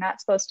 Like, you're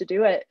not supposed to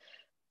do it.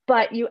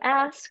 But you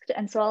asked,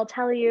 and so I'll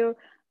tell you.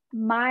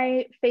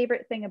 My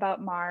favorite thing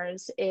about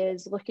Mars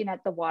is looking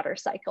at the water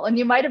cycle. And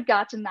you might have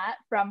gotten that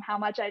from how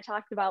much I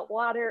talked about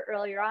water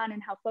earlier on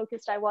and how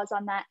focused I was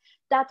on that.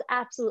 That's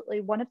absolutely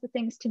one of the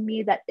things to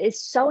me that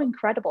is so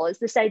incredible, is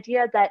this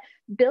idea that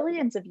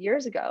billions of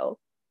years ago,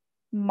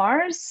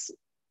 Mars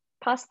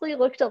possibly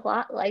looked a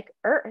lot like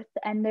Earth.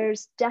 And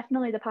there's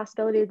definitely the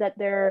possibility that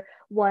there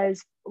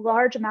was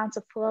large amounts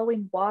of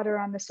flowing water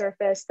on the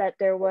surface, that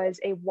there was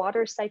a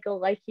water cycle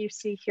like you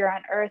see here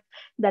on Earth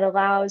that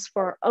allows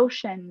for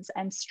oceans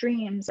and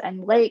streams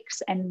and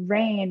lakes and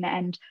rain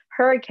and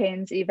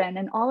hurricanes even,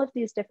 and all of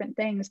these different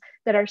things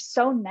that are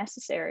so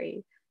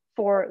necessary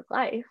for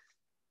life.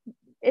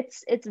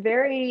 It's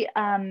very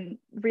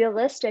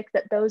realistic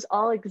that those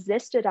all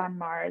existed on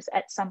Mars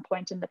at some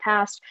point in the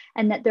past,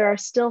 and that there are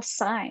still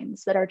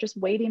signs that are just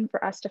waiting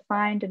for us to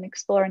find and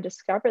explore and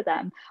discover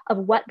them, of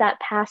what that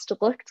past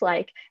looked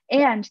like,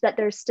 and that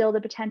there's still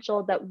the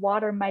potential that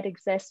water might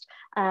exist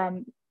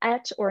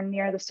at or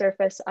near the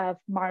surface of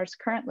Mars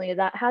currently.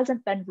 That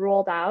hasn't been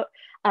ruled out.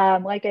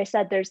 Like I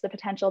said, there's the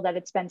potential that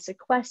it's been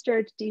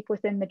sequestered deep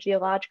within the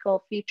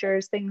geological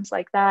features, things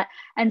like that.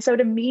 And so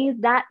to me,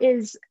 that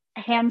is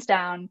hands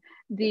down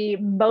the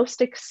most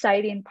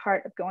exciting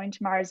part of going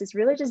to Mars, is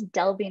really just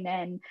delving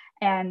in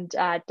and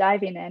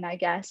diving in, I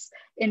guess,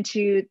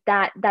 into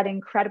that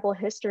incredible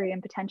history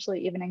and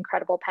potentially even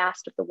incredible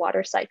past of the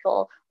water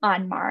cycle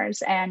on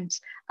Mars. And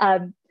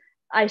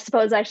I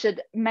suppose I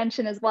should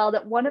mention as well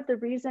that one of the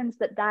reasons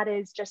that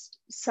is just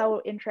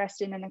so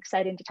interesting and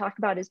exciting to talk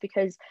about is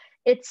because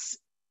it's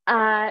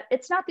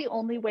not the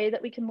only way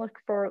that we can look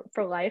for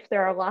life.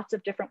 There are lots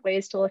of different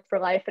ways to look for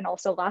life, and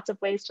also lots of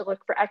ways to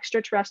look for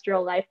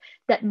extraterrestrial life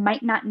that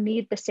might not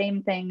need the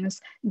same things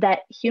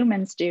that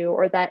humans do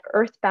or that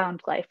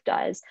earthbound life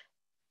does.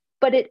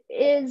 But it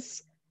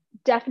is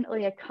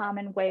definitely a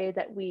common way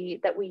that we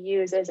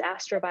use as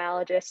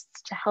astrobiologists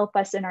to help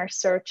us in our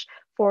search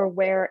for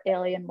where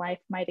alien life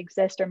might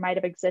exist or might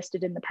have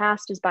existed in the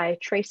past, is by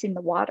tracing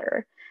the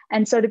water.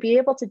 And so to be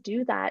able to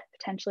do that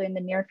potentially in the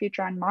near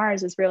future on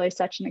Mars is really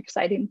such an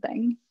exciting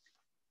thing.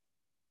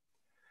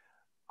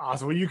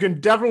 Awesome. Well, you can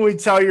definitely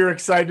tell you're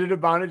excited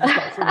about it, just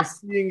by sort of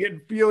seeing it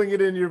and feeling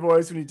it in your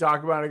voice when you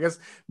talk about it. I guess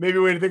maybe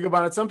a way to think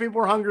about it. Some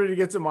people are hungry to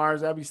get to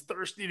Mars. Abby's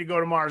thirsty to go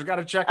to Mars. Got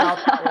to check out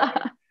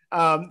that.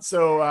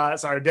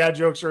 Sorry, dad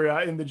jokes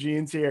are in the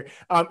genes here.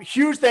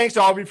 Huge thanks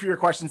to all of you for your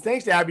questions.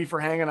 Thanks to Abby for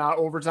hanging out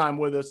overtime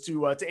with us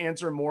to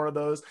answer more of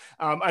those.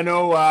 I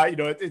know,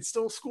 it's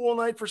still school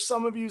night for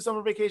some of you.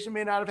 Summer vacation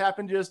may not have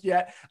happened just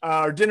yet,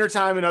 or dinner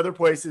time in other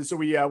places. So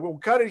we'll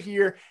cut it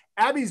here.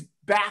 Abby's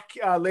back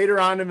later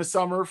on in the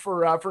summer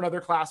for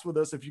another class with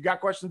us. If you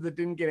got questions that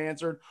didn't get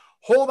answered,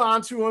 hold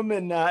on to them,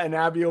 and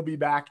Abby will be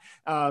back.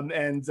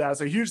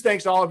 So huge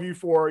thanks to all of you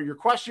for your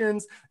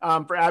questions,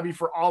 for Abby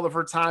for all of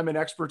her time and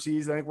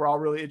expertise. I think we're all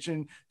really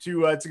itching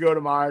to go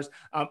to Mars.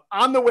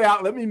 On the way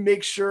out, let me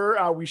make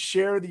sure we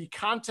share the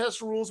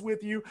contest rules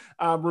with you.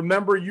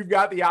 Remember, you've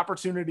got the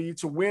opportunity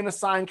to win a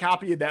signed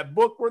copy of that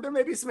book, where there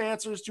may be some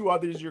answers to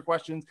others of your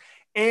questions,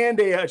 and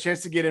a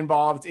chance to get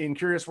involved in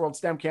Curious World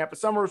STEM Campus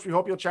Summer, which we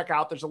hope you'll check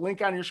out. There's a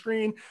link on your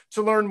screen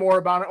to learn more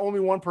about it. Only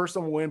one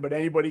person will win, but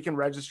anybody can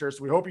register.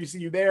 So we hope you see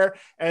you there.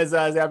 As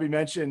Abby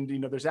mentioned,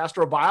 there's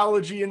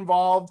astrobiology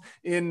involved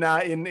in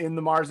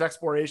the Mars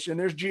exploration.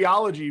 There's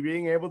geology,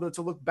 being able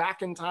to look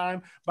back in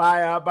time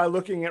by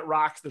looking at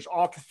rocks. There's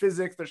all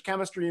physics, there's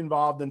chemistry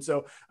involved. And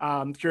so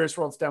Curious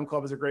World STEM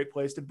Club is a great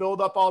place to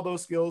build up all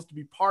those skills, to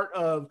be part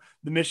of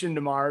the mission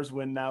to Mars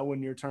when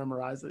your turn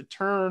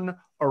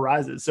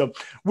arises. So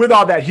with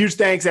all that, huge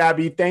thanks,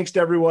 Abby. Thanks to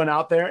everyone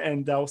out there,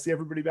 and we'll see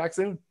everybody back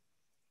soon.